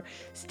pure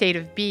state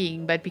of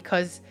being. But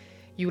because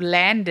you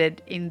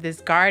landed in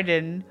this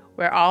garden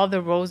where all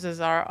the roses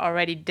are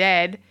already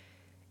dead,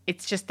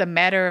 it's just a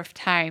matter of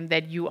time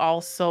that you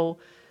also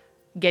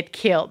get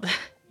killed,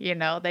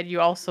 that you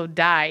also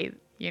die,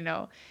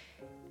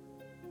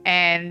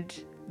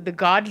 and the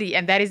godly,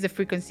 and that is the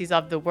frequencies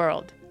of the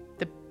world,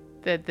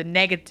 the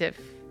negative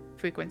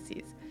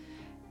frequencies.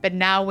 But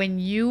now when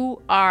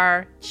you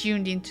are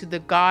tuned into the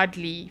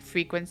godly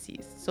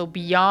frequencies, so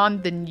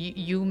beyond the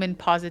human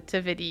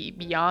positivity,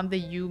 beyond the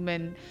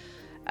human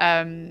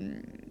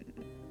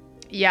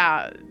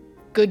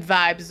good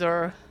vibes,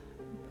 or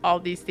all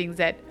these things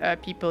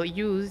that people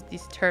use,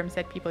 these terms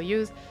that people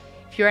use,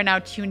 if you are now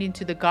tuned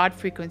into the God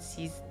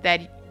frequencies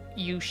that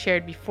you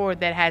shared before,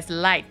 that has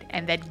light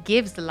and that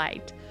gives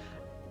light,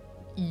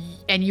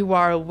 and you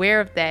are aware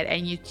of that,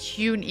 and you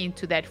tune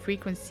into that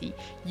frequency,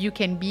 you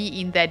can be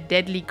in that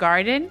deadly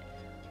garden,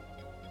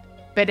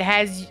 but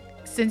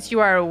since you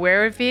are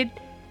aware of it,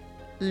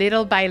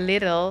 little by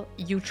little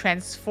you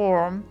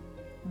transform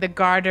the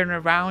garden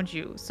around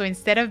you. So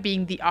instead of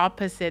being the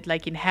opposite,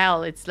 like in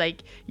hell, it's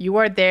like you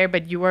are there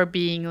but you are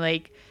being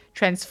like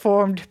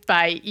transformed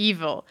by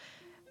evil.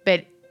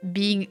 But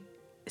being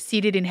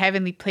seated in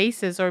heavenly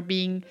places, or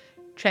being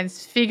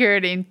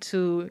transfigured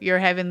into your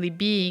heavenly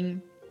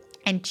being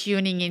and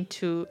tuning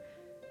into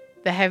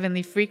the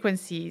heavenly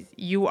frequencies,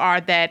 you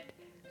are that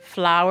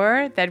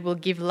flower that will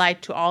give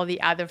light to all the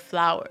other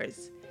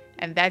flowers.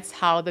 And that's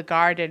how the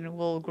garden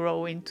will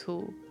grow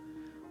into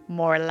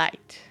more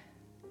light.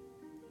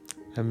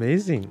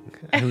 Amazing.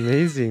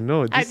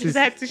 No, I just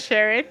had to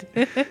share it.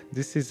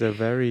 This is a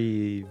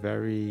very,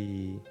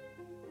 very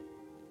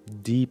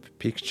deep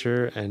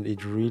picture, and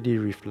it really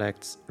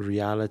reflects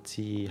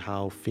reality,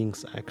 how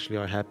things actually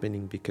are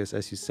happening. Because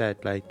as you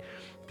said, like,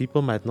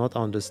 people might not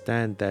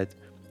understand that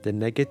the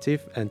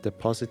negative and the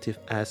positive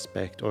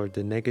aspect, or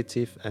the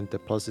negative and the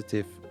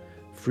positive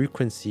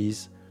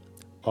frequencies,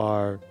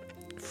 are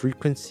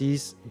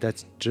frequencies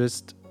that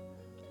just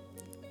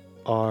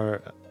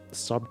are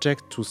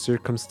subject to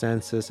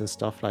circumstances and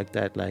stuff like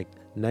that. Like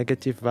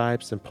negative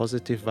vibes and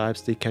positive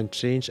vibes, they can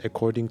change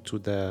according to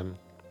the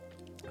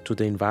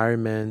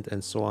environment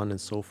and so on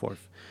and so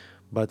forth.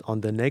 But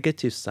on the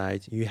negative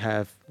side, you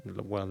have,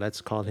 well,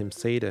 let's call him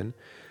Satan,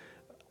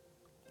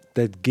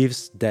 that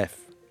gives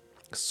death.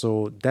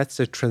 So that's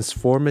a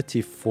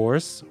transformative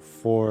force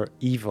for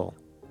evil,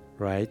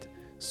 right?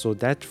 So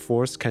that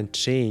force can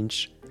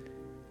change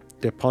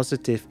the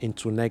positive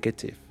into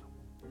negative.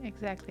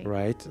 Exactly.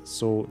 right?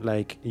 So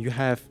like you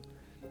have,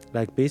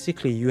 like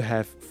basically you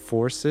have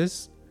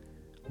forces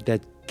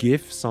that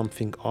give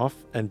something off,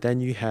 and then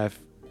you have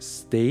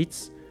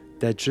states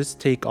that just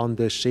take on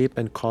the shape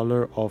and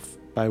color of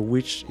by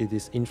which it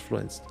is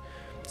influenced.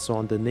 So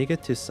on the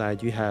negative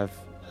side, you have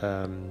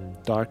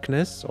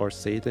darkness or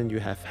Satan, you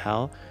have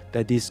hell,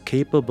 that is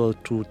capable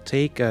to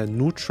take a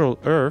neutral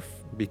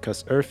earth,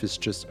 because earth is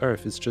just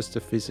earth, it's just a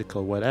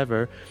physical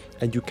whatever,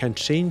 and you can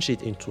change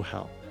it into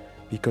hell,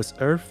 because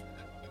earth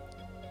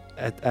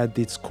at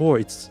its core,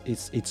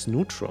 it's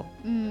neutral.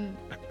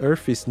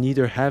 Earth is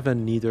neither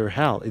heaven, neither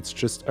hell. It's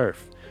just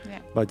earth. Yeah.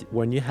 But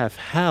when you have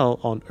hell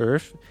on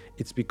earth,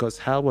 it's because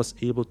hell was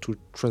able to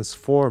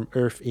transform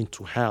earth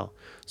into hell.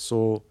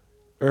 So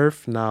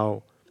earth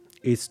now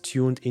is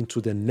tuned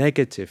into the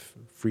negative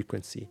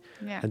frequency.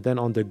 Yeah. And then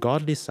on the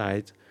godly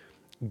side,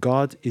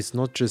 God is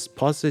not just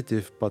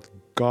positive, but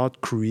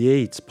God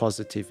creates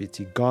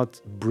positivity. God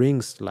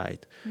brings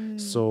light.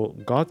 So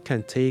God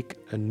can take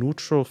a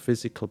neutral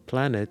physical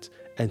planet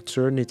and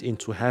turn it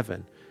into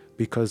heaven,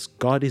 because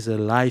God is a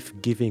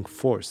life-giving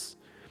force.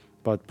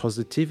 But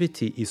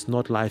positivity is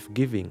not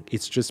life-giving.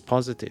 It's just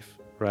positive,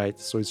 right?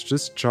 So it's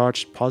just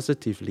charged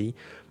positively.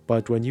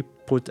 But when you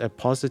put a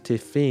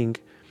positive thing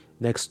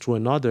next to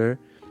another,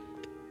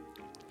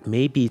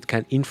 maybe it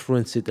can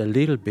influence it a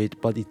little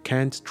bit, but it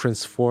can't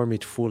transform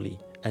it fully.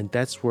 And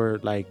that's where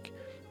like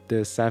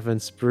the seven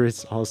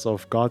spirits also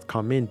of God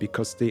come in,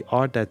 because they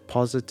are that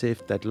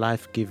positive, that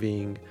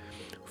life-giving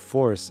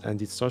force. And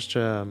it's such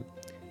a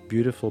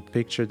beautiful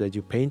picture that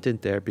you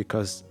painted there,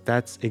 because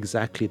that's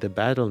exactly the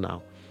battle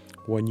now.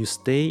 When you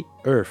stay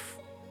earth,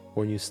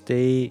 when you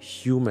stay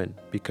human,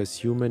 because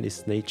human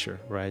is nature,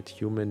 right?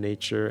 Human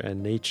nature,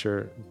 and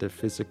nature, the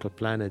physical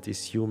planet,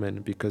 is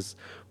human because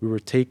we were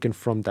taken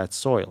from that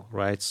soil,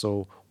 right?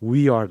 So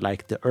we are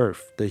like the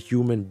earth, the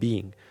human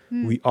being.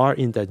 We are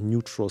in that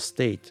neutral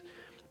state.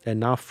 And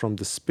now from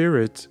the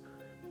spirit,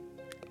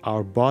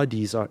 our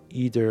bodies are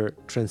either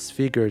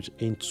transfigured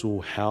into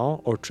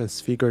hell or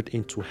transfigured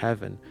into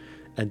heaven.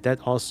 And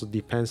that also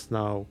depends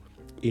now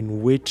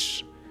in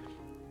which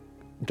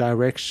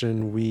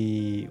direction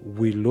we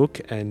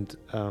look, and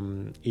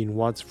in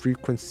what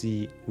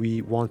frequency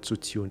we want to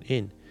tune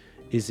in.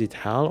 Is it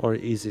hell or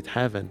is it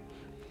heaven?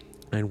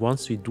 And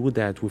once we do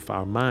that with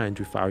our mind,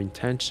 with our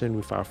intention,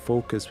 with our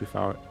focus, with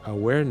our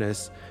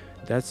awareness,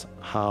 that's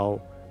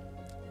how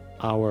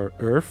our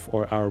earth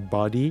or our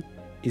body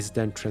is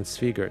then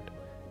transfigured.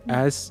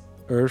 As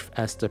earth,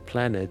 as the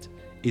planet,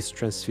 is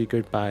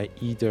transfigured by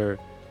either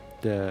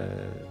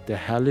the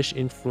hellish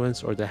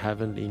influence or the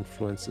heavenly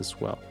influence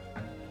as well.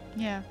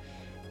 Yeah.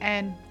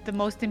 And the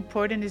most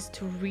important is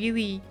to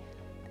really,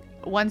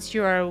 once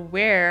you are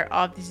aware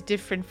of these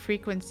different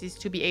frequencies,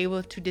 to be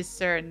able to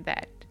discern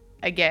that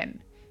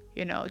again,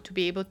 to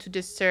be able to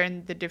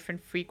discern the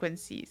different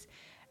frequencies,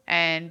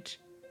 and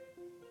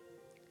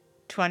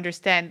to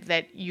understand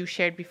that you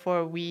shared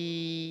before,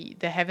 the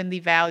heavenly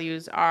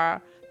values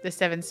are the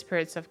seven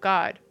spirits of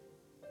God,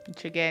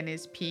 which again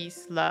is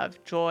peace,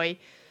 love, joy,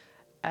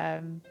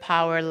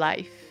 power,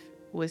 life,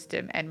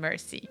 wisdom, and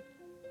mercy.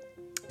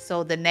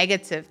 So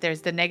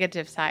there's the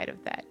negative side of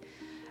that.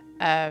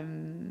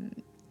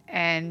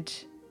 And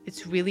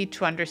it's really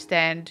to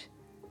understand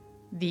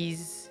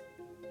these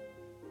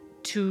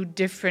two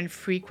different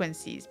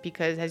frequencies,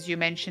 because as you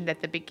mentioned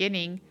at the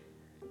beginning,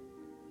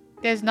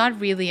 there's not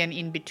really an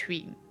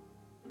in-between,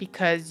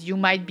 because you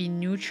might be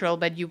neutral,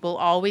 but you will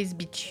always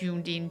be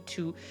tuned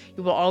into,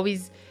 you will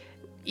always,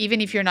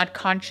 even if you're not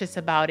conscious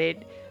about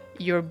it,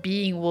 your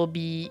being will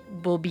be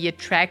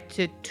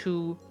attracted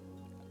to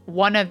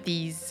one of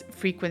these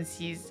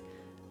frequencies,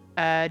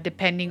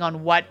 depending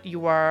on what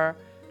you are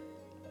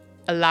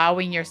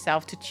allowing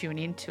yourself to tune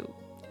into.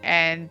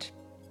 And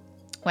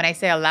when I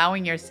say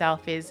allowing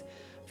yourself, is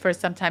for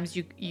sometimes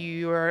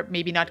you're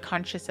maybe not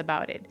conscious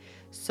about it.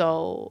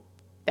 So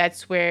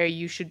that's where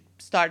you should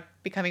start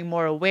becoming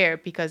more aware,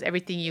 because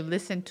everything you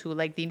listen to,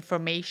 like the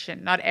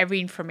information, not every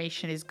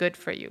information is good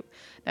for you.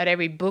 Not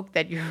every book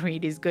that you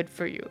read is good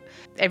for you.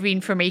 Every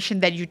information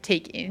that you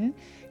take in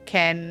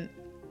can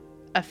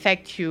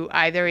affect you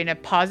either in a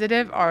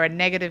positive or a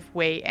negative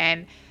way.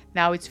 And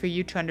now it's for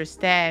you to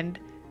understand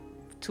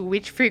to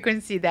which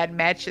frequency that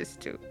matches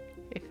to,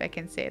 if I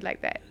can say it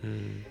like that.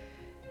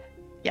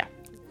 Yeah.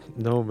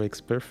 No,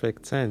 makes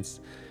perfect sense.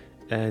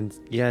 And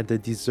yeah, the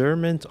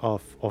discernment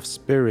of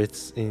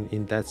spirits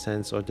in that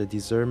sense, or the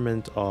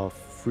discernment of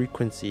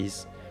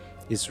frequencies,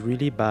 is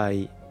really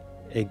by,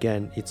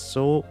 again, it's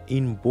so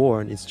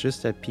inborn. It's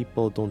just that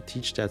people don't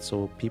teach that,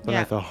 so people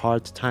have a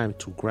hard time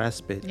to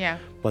grasp it. Yeah.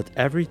 But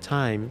every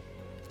time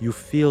you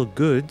feel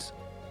good,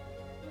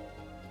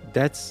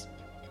 that's,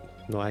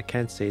 no, I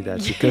can't say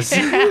that, because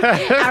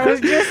I was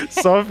just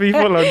some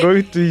people are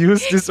going to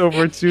use this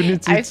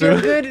opportunity I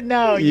feel good.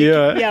 No,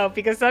 Yeah.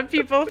 because some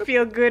people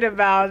feel good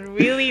about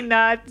really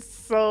not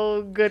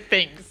so good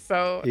things.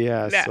 So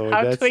Yeah, so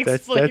how to explain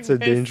that's a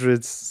this?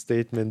 dangerous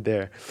statement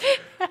there.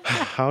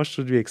 How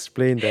should we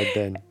explain that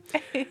then?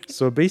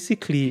 So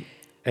basically,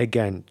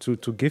 again, to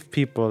give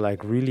people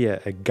like really a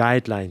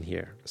guideline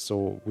here.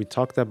 So we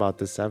talked about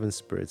the seven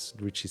spirits,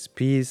 which is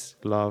peace,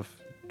 love,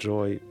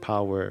 joy,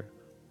 power,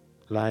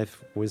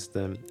 life,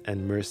 wisdom,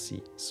 and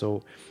mercy.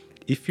 So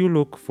if you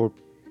look for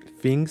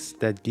things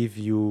that give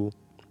you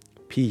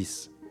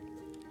peace,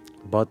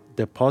 but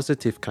the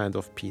positive kind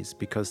of peace,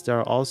 because there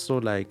are also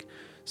like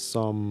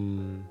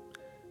some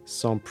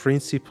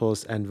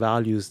principles and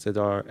values that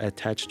are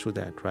attached to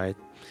that, right?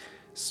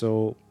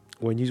 So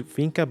when you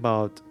think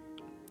about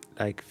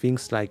like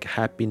things like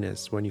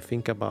happiness, when you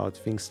think about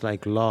things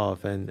like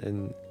love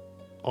and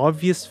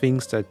obvious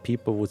things that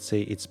people would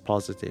say it's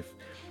positive,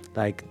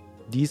 like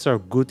these are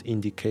good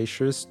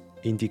indicators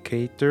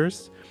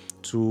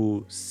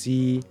to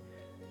see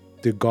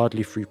the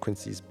godly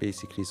frequencies,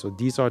 basically. So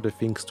these are the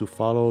things to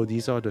follow,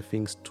 these are the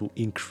things to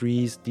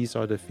increase, these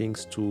are the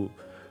things to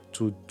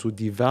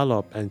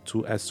develop and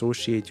to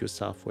associate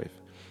yourself with.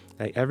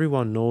 Like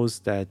everyone knows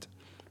that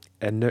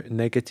a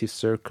negative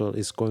circle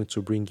is going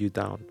to bring you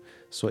down.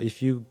 So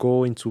if you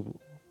go into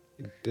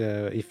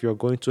if you're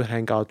going to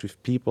hang out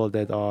with people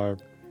that are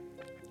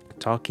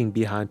talking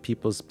behind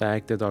people's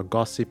back, that are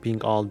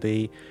gossiping all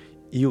day,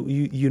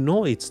 you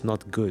know it's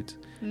not good.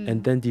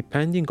 And then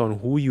depending on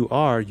who you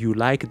are, you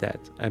like that,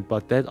 and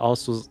but that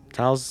also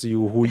tells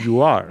you who you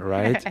are,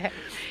 right?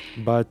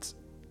 But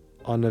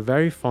on a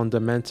very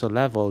fundamental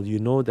level, you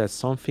know that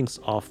something's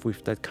off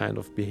with that kind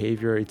of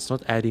behavior. It's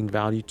not adding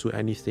value to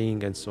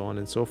anything, and so on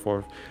and so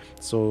forth.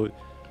 So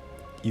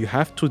you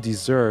have to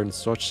discern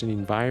such an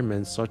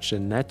environment, such a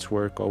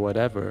network or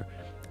whatever,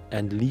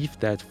 and leave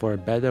that for a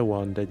better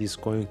one that is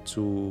going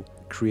to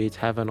create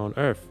heaven on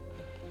earth.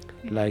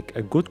 Like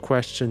a good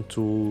question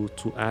to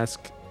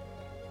ask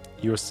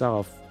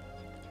yourself,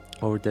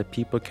 or that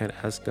people can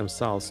ask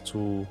themselves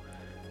to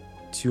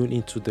tune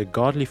into the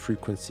godly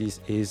frequencies,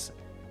 is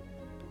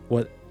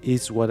what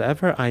is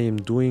whatever I am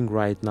doing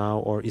right now,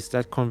 or is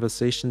that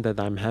conversation that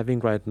I'm having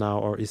right now,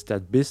 or is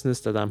that business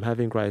that I'm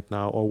having right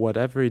now, or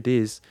whatever it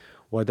is,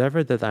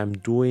 whatever that I'm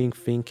doing,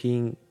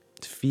 thinking,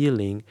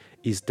 feeling,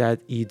 is that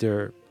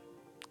either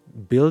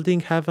building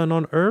heaven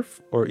on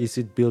earth, or is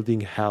it building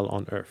hell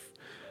on earth?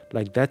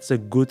 Like that's a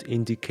good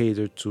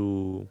indicator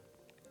to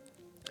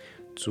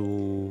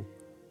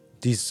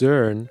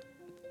discern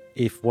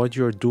if what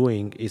you're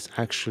doing is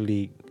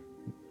actually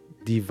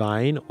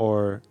divine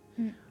or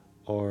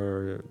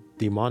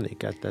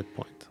demonic at that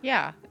point.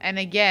 Yeah. And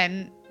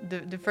again,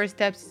 the first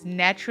steps is,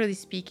 naturally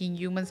speaking,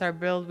 humans are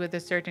built with a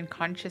certain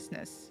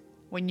consciousness.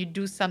 When you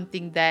do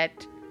something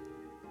that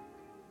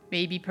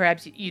maybe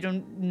perhaps you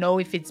don't know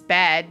if it's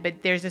bad,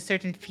 but there's a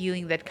certain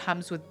feeling that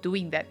comes with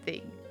doing that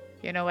thing.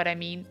 You know what I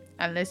mean?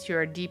 Unless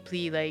you're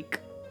deeply like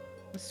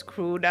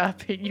screwed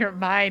up in your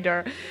mind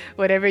or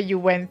whatever you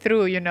went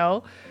through, you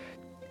know.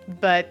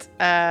 But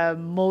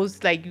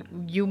most like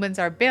humans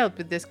are built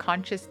with this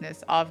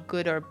consciousness of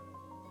good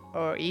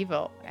or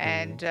evil,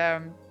 and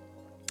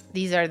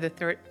these are the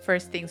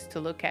first things to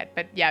look at.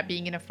 But yeah,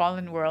 being in a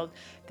fallen world,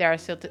 there are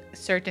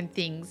certain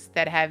things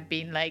that have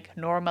been like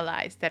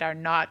normalized that are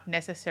not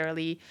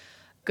necessarily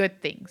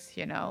good things,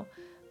 you know.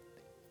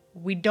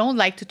 We don't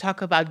like to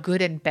talk about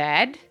good and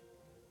bad,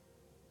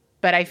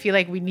 but I feel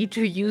like we need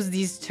to use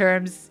these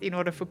terms in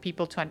order for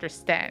people to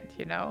understand,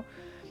 you know.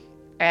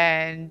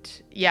 And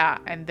yeah,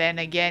 and then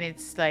again,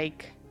 it's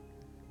like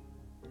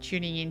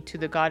tuning into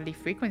the godly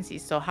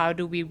frequencies. So how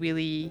do we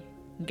really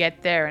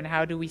get there, and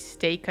how do we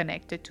stay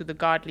connected to the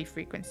godly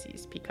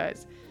frequencies?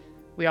 Because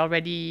we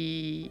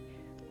already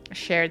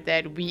shared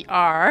that we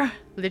are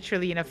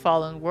literally in a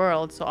fallen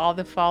world, so all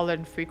the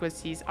fallen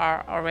frequencies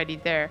are already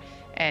there,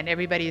 and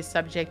everybody is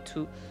subject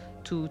to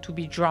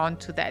be drawn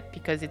to that,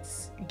 because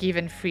it's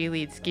given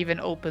freely, it's given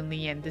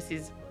openly, and this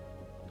is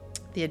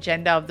the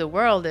agenda of the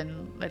world,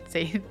 and let's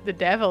say the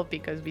devil,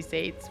 because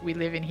we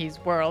live in his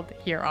world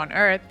here on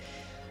earth.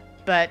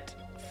 But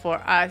for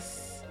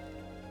us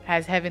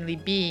as heavenly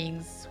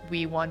beings,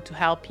 we want to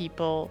help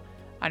people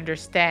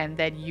understand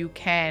that you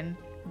can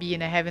be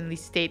in a heavenly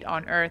state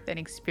on earth and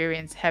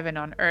experience heaven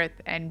on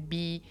earth and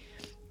be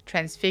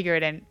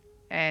transfigured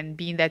and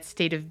be in that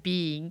state of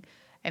being.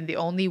 And the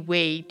only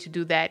way to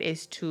do that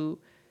is to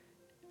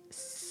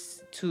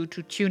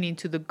tune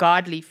into the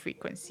godly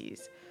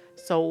frequencies.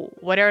 So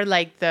what are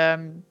like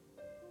there's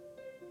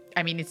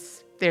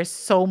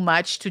so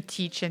much to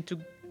teach and to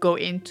go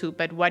into,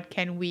 but what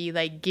can we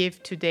like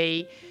give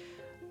today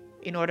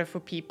in order for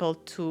people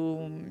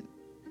to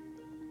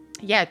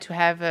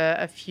have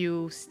a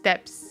few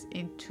steps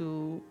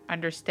into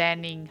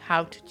understanding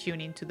how to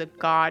tune into the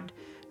God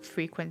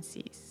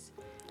frequencies?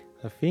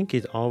 I think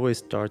it always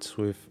starts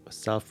with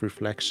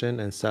self-reflection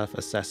and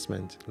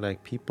self-assessment.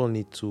 Like people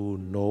need to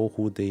know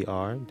who they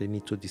are. They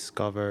need to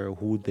discover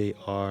who they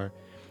are,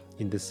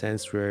 in the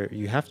sense where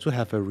you have to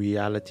have a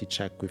reality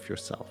check with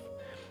yourself.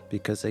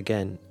 Because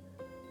again,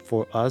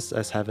 for us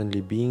as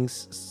heavenly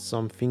beings,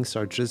 some things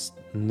are just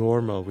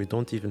normal. We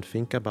don't even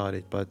think about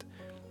it. But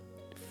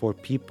for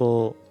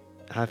people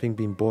having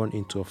been born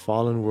into a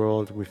fallen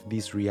world with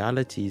these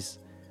realities,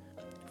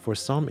 For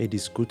some, it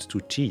is good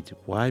to cheat.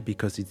 Why?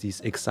 Because it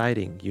is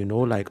exciting, you know,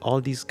 like all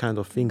these kind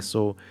of things.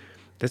 So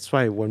that's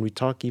why when we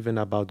talk even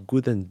about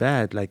good and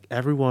bad, like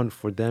everyone,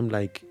 for them,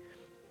 like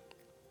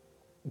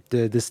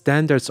the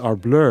standards are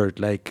blurred.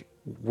 Like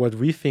what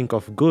we think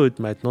of good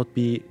might not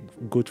be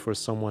good for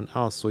someone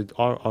else. So it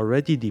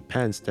already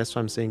depends. That's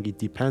why I'm saying it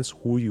depends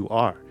who you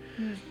are.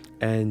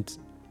 And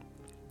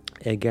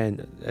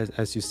again,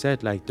 as you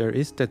said, like there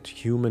is that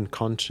human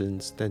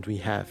conscience that we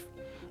have,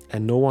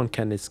 and no one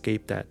can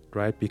escape that,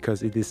 right?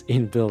 Because it is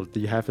inbuilt.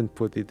 You haven't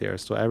put it there.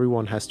 So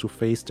everyone has to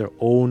face their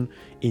own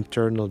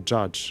internal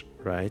judge,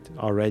 right?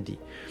 Already.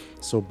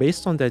 So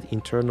based on that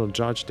internal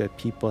judge that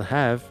people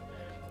have,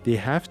 they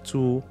have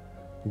to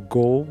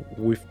go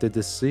with the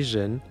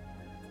decision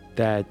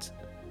that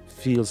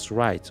feels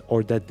right,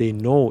 or that they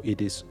know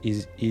it is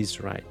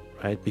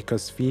right?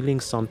 Because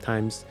feelings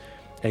sometimes,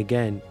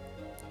 again,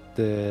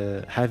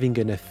 the having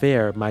an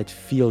affair might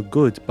feel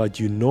good, but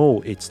you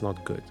know it's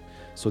not good.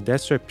 So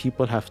that's where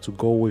people have to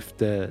go with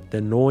the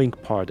knowing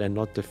part and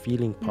not the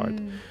feeling part.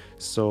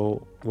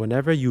 So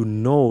whenever you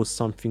know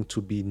something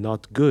to be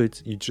not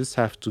good, you just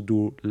have to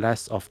do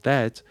less of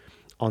that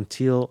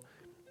until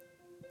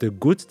the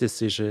good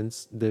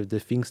decisions, the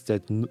things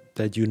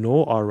that you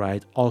know are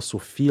right, also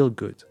feel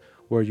good,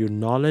 where your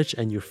knowledge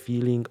and your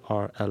feeling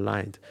are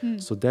aligned.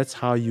 So that's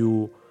how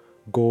you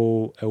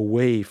go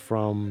away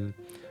from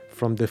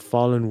the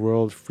fallen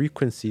world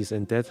frequencies,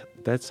 and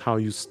that's how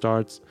you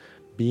start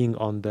being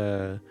on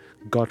the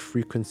God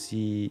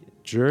frequency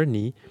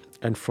journey.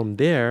 And from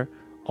there,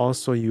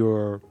 also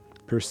your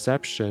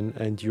perception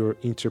and your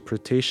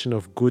interpretation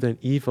of good and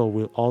evil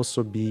will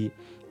also be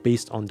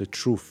based on the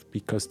truth,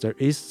 because there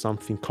is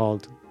something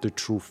called the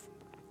truth,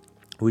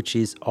 which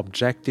is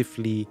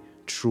objectively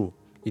true.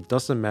 It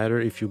doesn't matter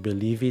if you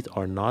believe it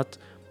or not,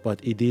 but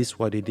it is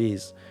what it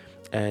is.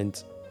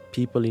 And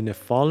people in a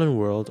fallen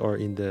world, or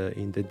in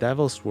the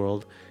devil's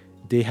world,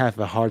 they have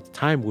a hard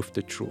time with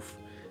the truth,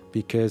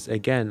 because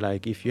again,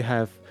 like if you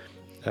have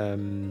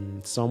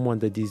someone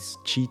that is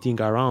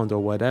cheating around or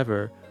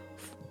whatever,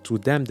 to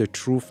them the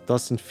truth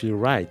doesn't feel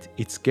right.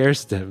 It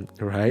scares them,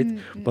 right?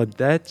 But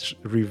that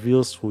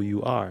reveals who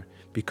you are,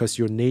 because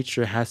your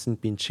nature hasn't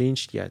been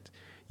changed yet.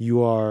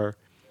 You are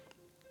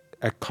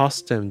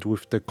accustomed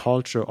with the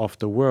culture of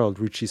the world,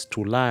 which is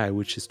to lie,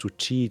 which is to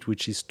cheat,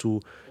 which is to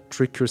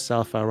trick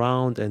yourself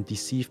around and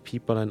deceive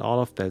people and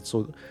all of that.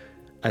 So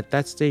at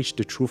that stage,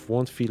 the truth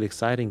won't feel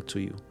exciting to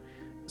you.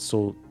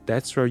 So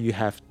that's where you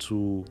have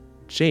to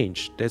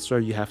change. That's where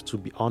you have to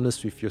be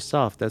honest with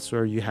yourself. That's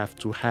where you have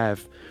to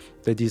have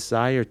the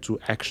desire to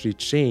actually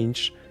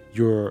change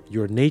your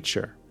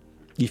nature,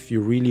 if you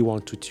really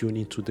want to tune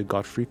into the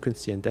God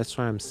frequency. And that's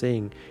why I'm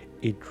saying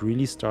it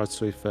really starts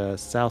with a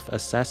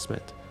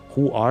self-assessment.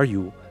 Who are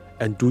you?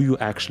 And do you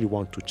actually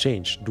want to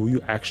change? Do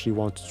you actually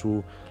want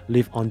to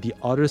live on the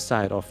other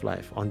side of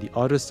life, on the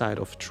other side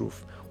of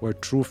truth, where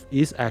truth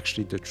is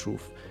actually the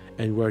truth,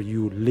 and where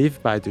you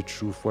live by the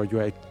truth, where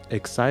you're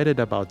excited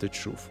about the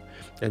truth,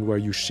 and where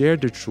you share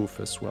the truth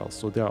as well?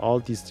 So there are all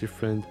these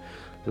different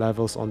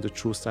levels on the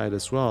truth side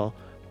as well,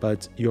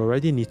 but you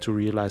already need to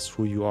realize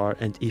who you are,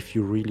 and if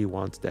you really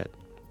want that.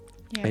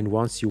 And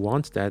once you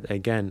want that,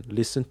 again,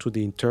 listen to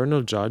the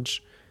internal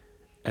judge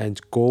and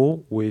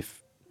go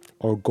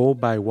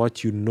by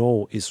what you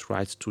know is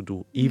right to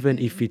do, even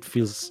if it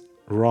feels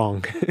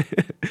wrong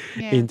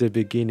in the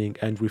beginning.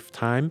 And with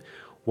time,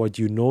 what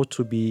you know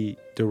to be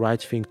the right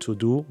thing to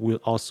do will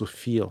also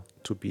feel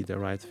to be the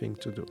right thing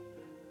to do.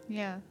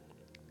 Yeah.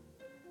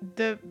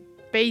 The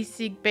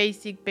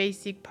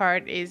basic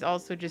part is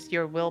also just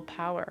your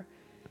willpower.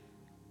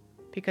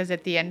 Because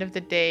at the end of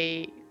the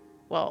day,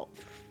 well,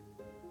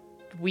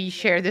 we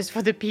share this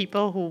for the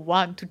people who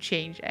want to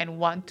change and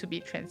want to be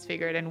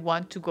transfigured and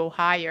want to go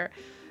higher.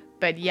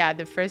 But yeah,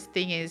 the first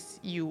thing is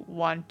you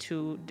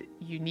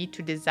need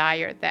to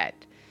desire that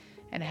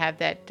and have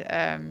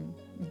that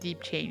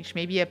deep change.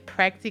 Maybe a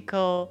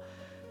practical,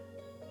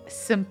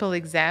 simple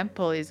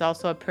example is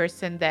also a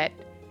person that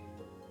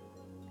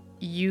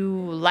you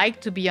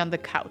like to be on the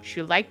couch,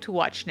 you like to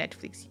watch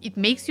Netflix. It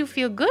makes you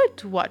feel good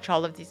to watch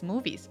all of these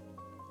movies.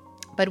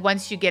 But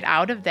once you get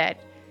out of that,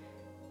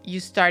 you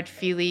start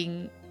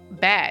feeling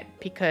bad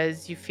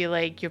because you feel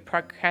like you're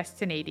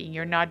procrastinating.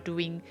 You're not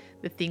doing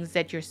the things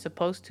that you're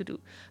supposed to do.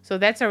 So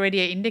that's already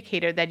an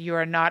indicator that you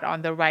are not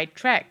on the right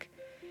track,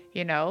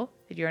 that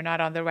you're not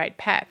on the right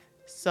path.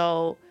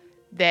 So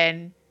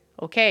then,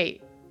 okay,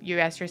 you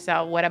ask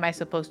yourself, what am I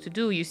supposed to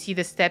do? You see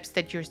the steps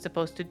that you're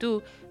supposed to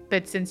do.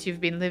 But since you've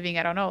been living,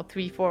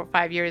 3, 4,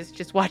 5 years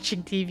just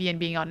watching TV and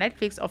being on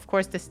Netflix, of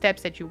course, the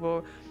steps that you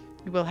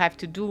will have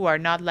to do are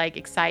not like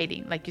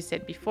exciting. Like you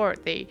said before,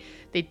 they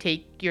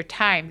take your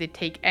time, they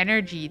take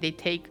energy, they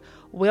take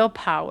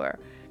willpower.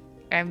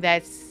 And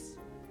that's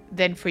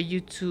then for you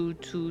to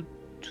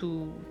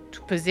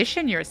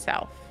position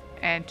yourself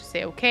and to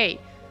say, okay,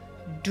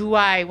 do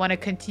I want to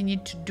continue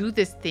to do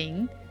this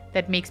thing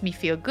that makes me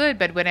feel good,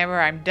 but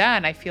whenever I'm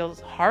done, I feel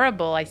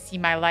horrible. I see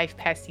my life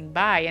passing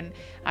by and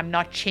I'm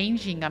not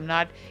changing, I'm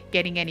not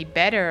getting any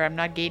better, I'm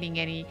not gaining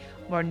any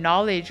more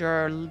knowledge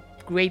or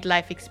great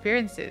life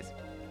experiences.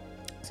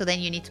 So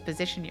then you need to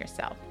position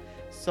yourself.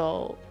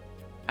 So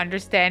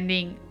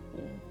understanding,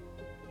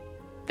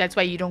 that's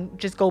why you don't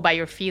just go by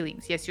your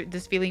feelings. Yes,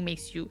 this feeling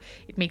makes you,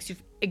 it makes you,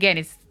 again,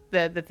 it's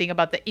the thing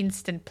about the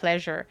instant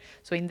pleasure.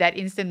 So in that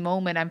instant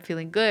moment, I'm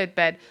feeling good,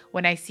 but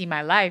when I see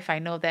my life, I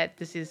know that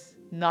this is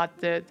not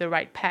the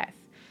right path.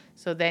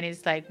 So then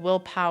it's like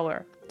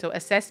willpower. So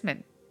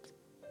assessment,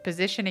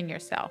 positioning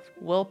yourself,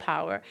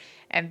 willpower,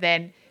 and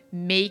then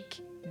make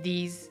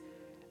these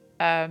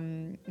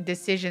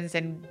decisions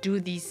and do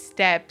these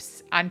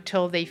steps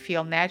until they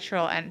feel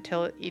natural,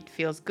 until it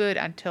feels good,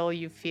 until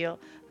you feel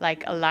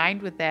like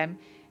aligned with them.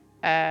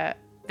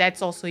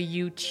 That's also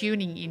you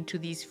tuning into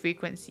these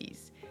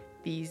frequencies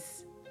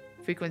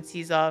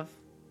of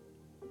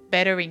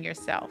bettering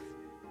yourself.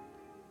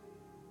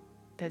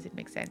 Does it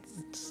make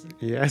sense?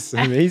 Yes,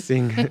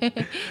 amazing.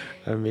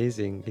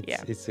 Amazing.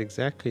 Yeah. It's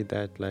exactly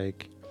that.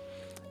 Like,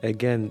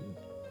 again,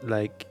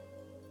 like,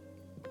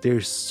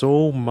 there's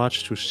so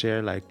much to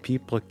share. Like,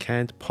 people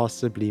can't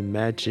possibly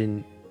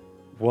imagine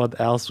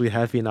what else we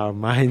have in our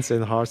minds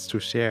and hearts to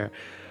share.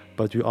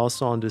 But we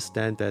also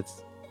understand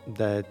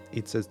that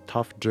it's a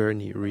tough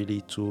journey, really,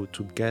 to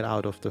get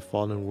out of the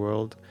fallen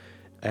world,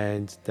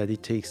 and that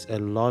it takes a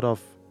lot of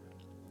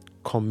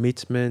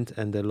commitment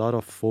and a lot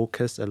of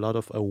focus, a lot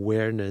of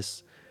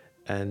awareness,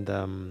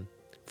 and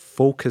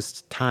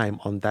focused time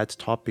on that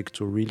topic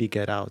to really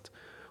get out,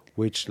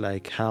 which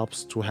like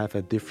helps to have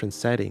a different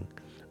setting,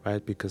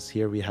 right? Because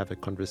here we have a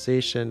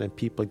conversation and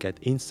people get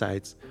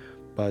insights,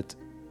 but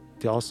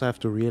they also have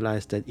to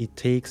realize that it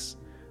takes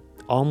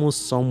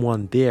almost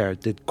someone there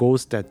that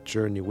goes that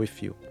journey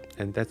with you.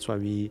 And that's why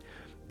we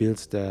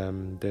built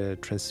the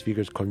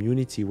Transfigured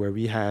Community, where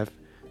we have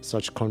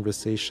such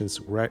conversations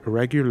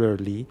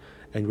regularly,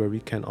 and where we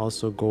can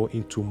also go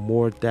into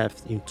more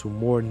depth, into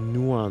more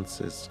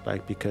nuances,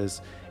 like,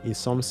 because in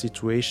some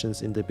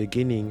situations in the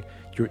beginning,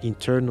 your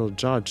internal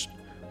judge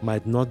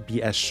might not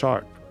be as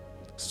sharp.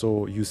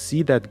 So you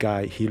see that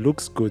guy, he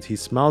looks good, he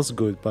smells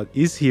good, but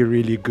is he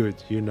really good,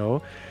 you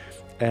know?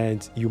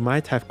 And you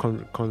might have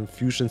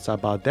confusions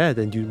about that,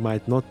 and you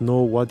might not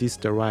know what is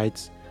the right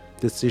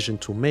decision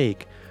to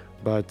make.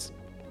 But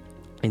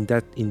in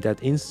that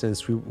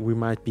instance, we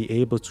might be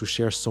able to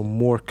share some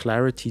more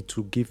clarity,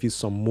 to give you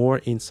some more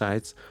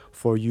insights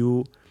for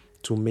you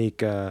to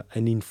make an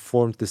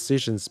informed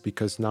decisions,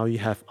 because now you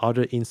have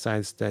other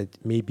insights that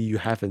maybe you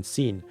haven't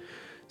seen.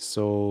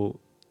 So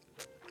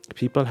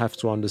people have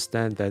to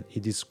understand that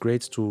it is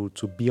great to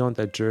be on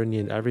that journey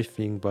and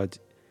everything, but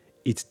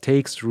it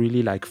takes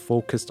really like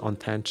focused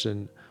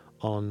attention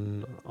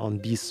on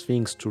these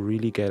things to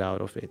really get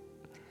out of it.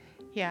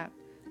 Yeah,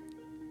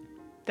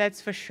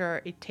 that's for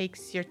sure. It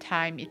takes your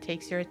time, it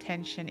takes your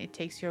attention, it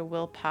takes your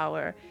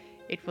willpower.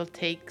 It will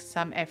take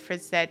some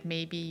efforts that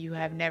maybe you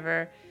have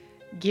never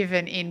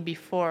given in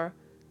before,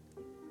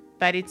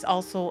 but it's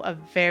also a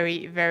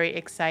very, very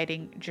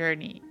exciting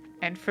journey.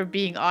 And for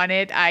being on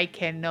it, I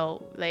can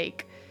know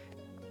like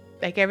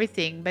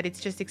everything, but it's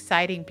just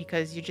exciting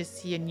because you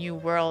just see a new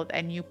world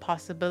and new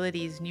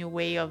possibilities, new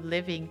way of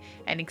living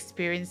and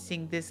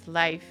experiencing this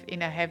life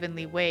in a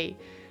heavenly way.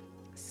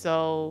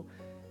 So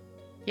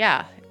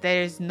yeah,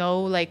 there's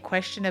no like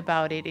question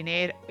about it.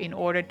 In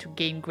order to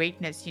gain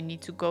greatness, you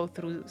need to go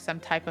through some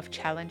type of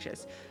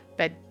challenges.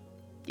 But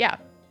yeah,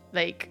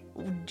 like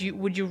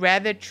would you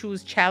rather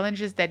choose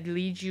challenges that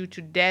lead you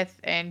to death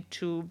and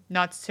to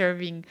not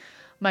serving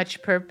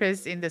much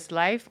purpose in this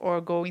life, or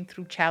going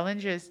through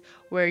challenges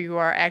where you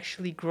are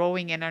actually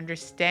growing and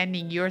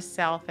understanding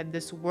yourself and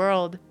this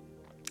world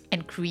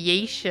and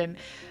creation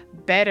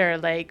better?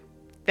 Like,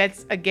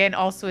 that's again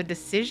also a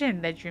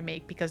decision that you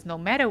make, because no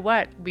matter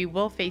what, we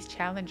will face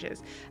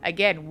challenges.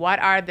 Again, what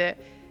are the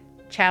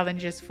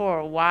challenges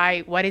for?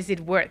 Why? What is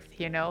it worth,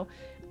 you know?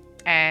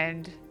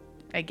 And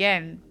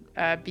again,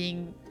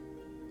 being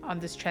on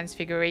this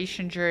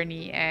transfiguration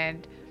journey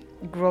and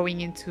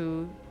growing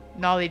into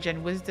knowledge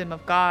and wisdom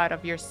of God,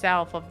 of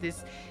yourself, of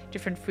these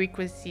different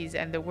frequencies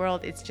and the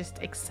world, it's just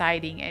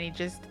exciting, and it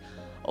just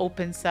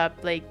opens up.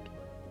 Like,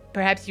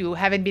 perhaps you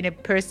haven't been a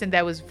person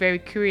that was very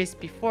curious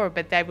before,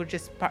 but that would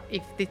just,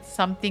 if it's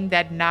something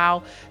that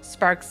now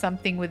sparks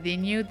something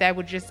within you, that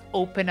would just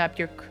open up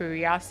your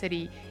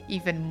curiosity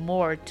even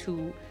more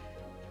to,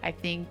 I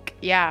think,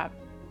 yeah,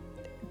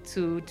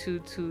 to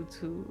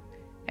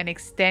an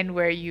extent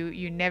where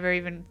you never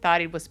even thought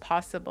it was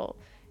possible.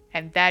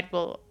 And that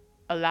will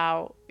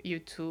allow you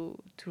to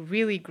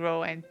really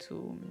grow and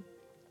to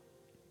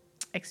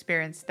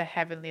experience the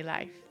heavenly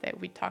life that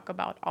we talk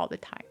about all the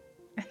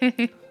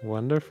time.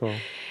 Wonderful.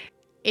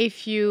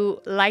 If you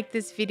like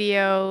this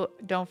video,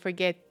 don't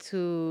forget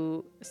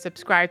to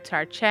subscribe to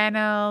our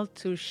channel,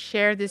 to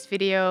share this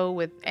video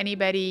with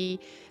anybody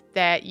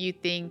that you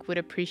think would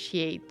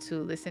appreciate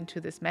to listen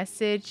to this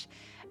message.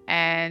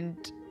 And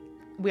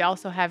we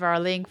also have our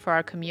link for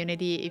our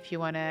community if you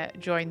want to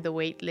join the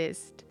wait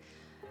list.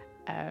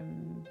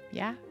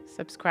 Yeah,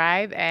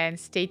 subscribe and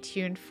stay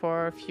tuned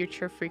for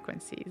future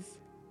frequencies.